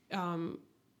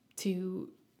to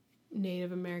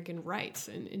Native American rights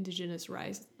and indigenous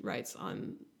rights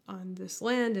on this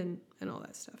land and all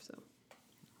that stuff. So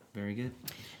very good.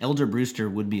 Elder Brewster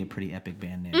would be a pretty epic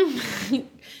band name.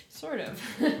 Sort of.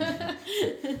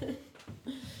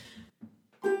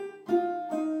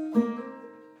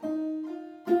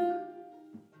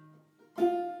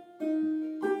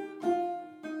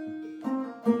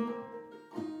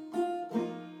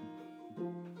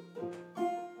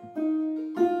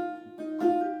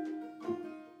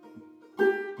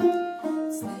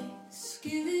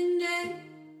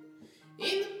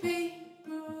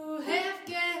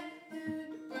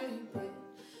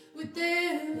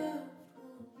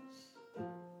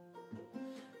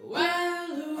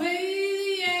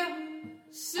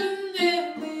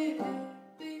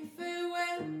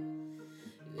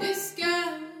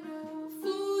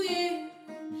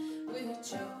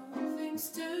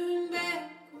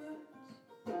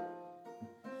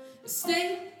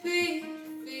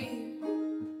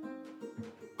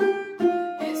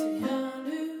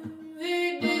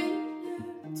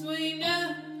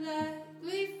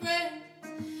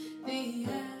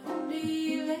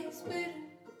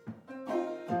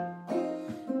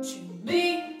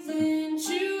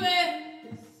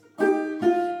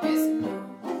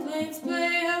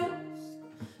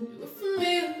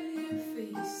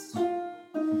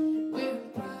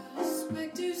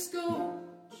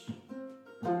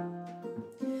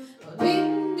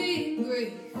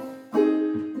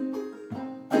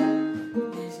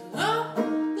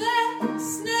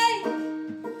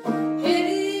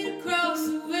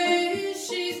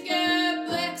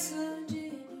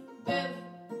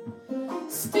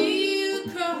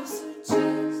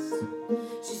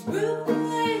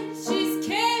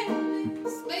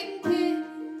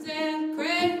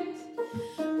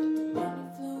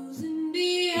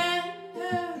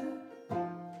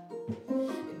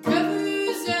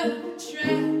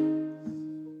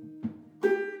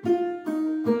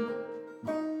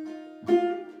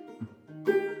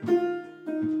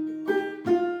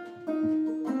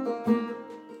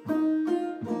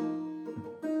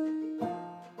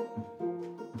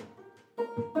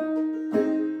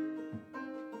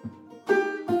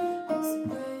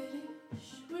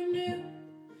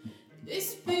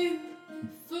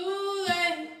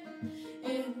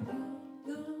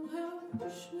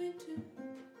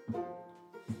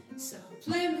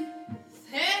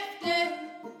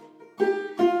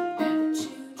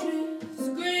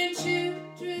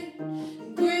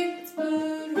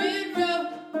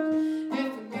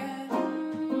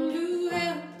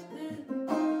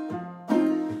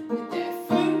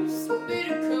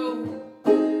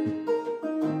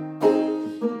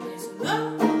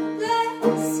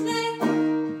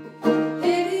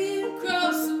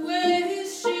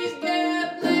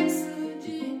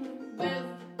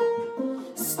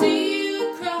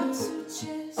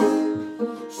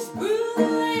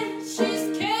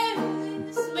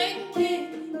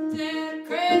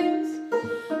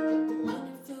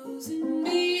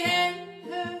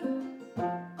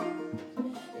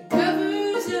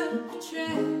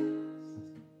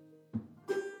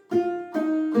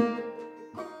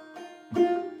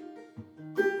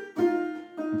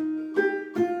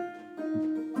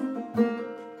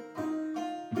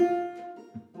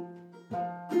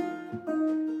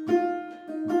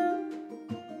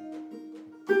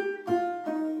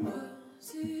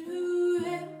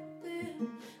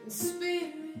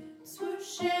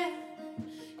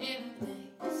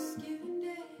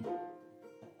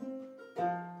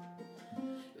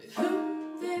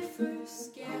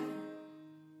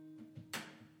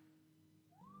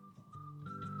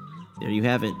 There you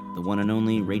have it, the one and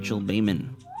only Rachel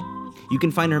Baiman. You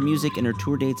can find her music and her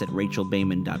tour dates at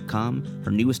rachelbaiman.com.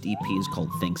 Her newest EP is called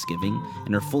Thanksgiving,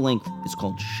 and her full length is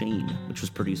called Shame, which was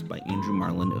produced by Andrew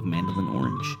Marlin of Mandolin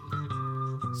Orange.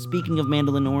 Speaking of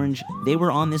Mandolin Orange, they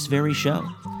were on this very show.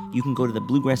 You can go to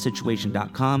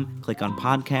thebluegrasssituation.com, click on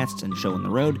podcasts and Show on the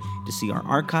Road to see our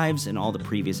archives and all the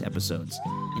previous episodes.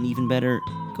 And even better,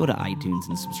 go to iTunes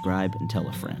and subscribe and tell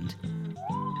a friend.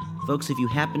 Folks, if you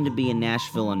happen to be in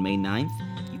Nashville on May 9th,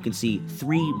 you can see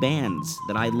 3 bands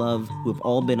that I love who have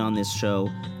all been on this show,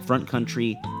 Front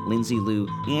Country, Lindsay Lou,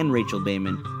 and Rachel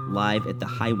Baiman, live at the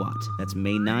Hiwatt. That's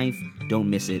May 9th. Don't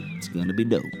miss it. It's going to be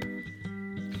dope.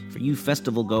 For you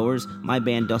festival goers, my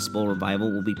band Dust Bowl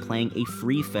Revival will be playing a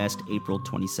free fest April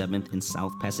 27th in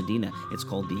South Pasadena. It's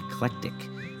called The Eclectic.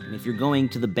 And if you're going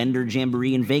to the Bender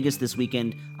Jamboree in Vegas this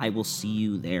weekend, I will see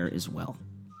you there as well.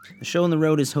 The Show on the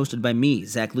Road is hosted by me,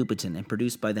 Zach Lupetin, and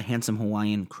produced by the handsome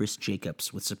Hawaiian Chris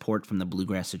Jacobs with support from the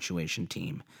Bluegrass Situation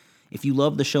team. If you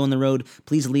love The Show on the Road,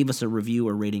 please leave us a review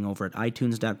or rating over at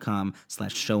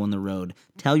itunes.com/showontheroad.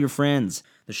 Tell your friends.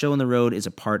 The Show on the Road is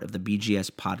a part of the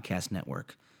BGS Podcast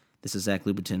Network. This is Zach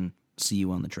Lupetin. See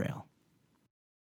you on the trail.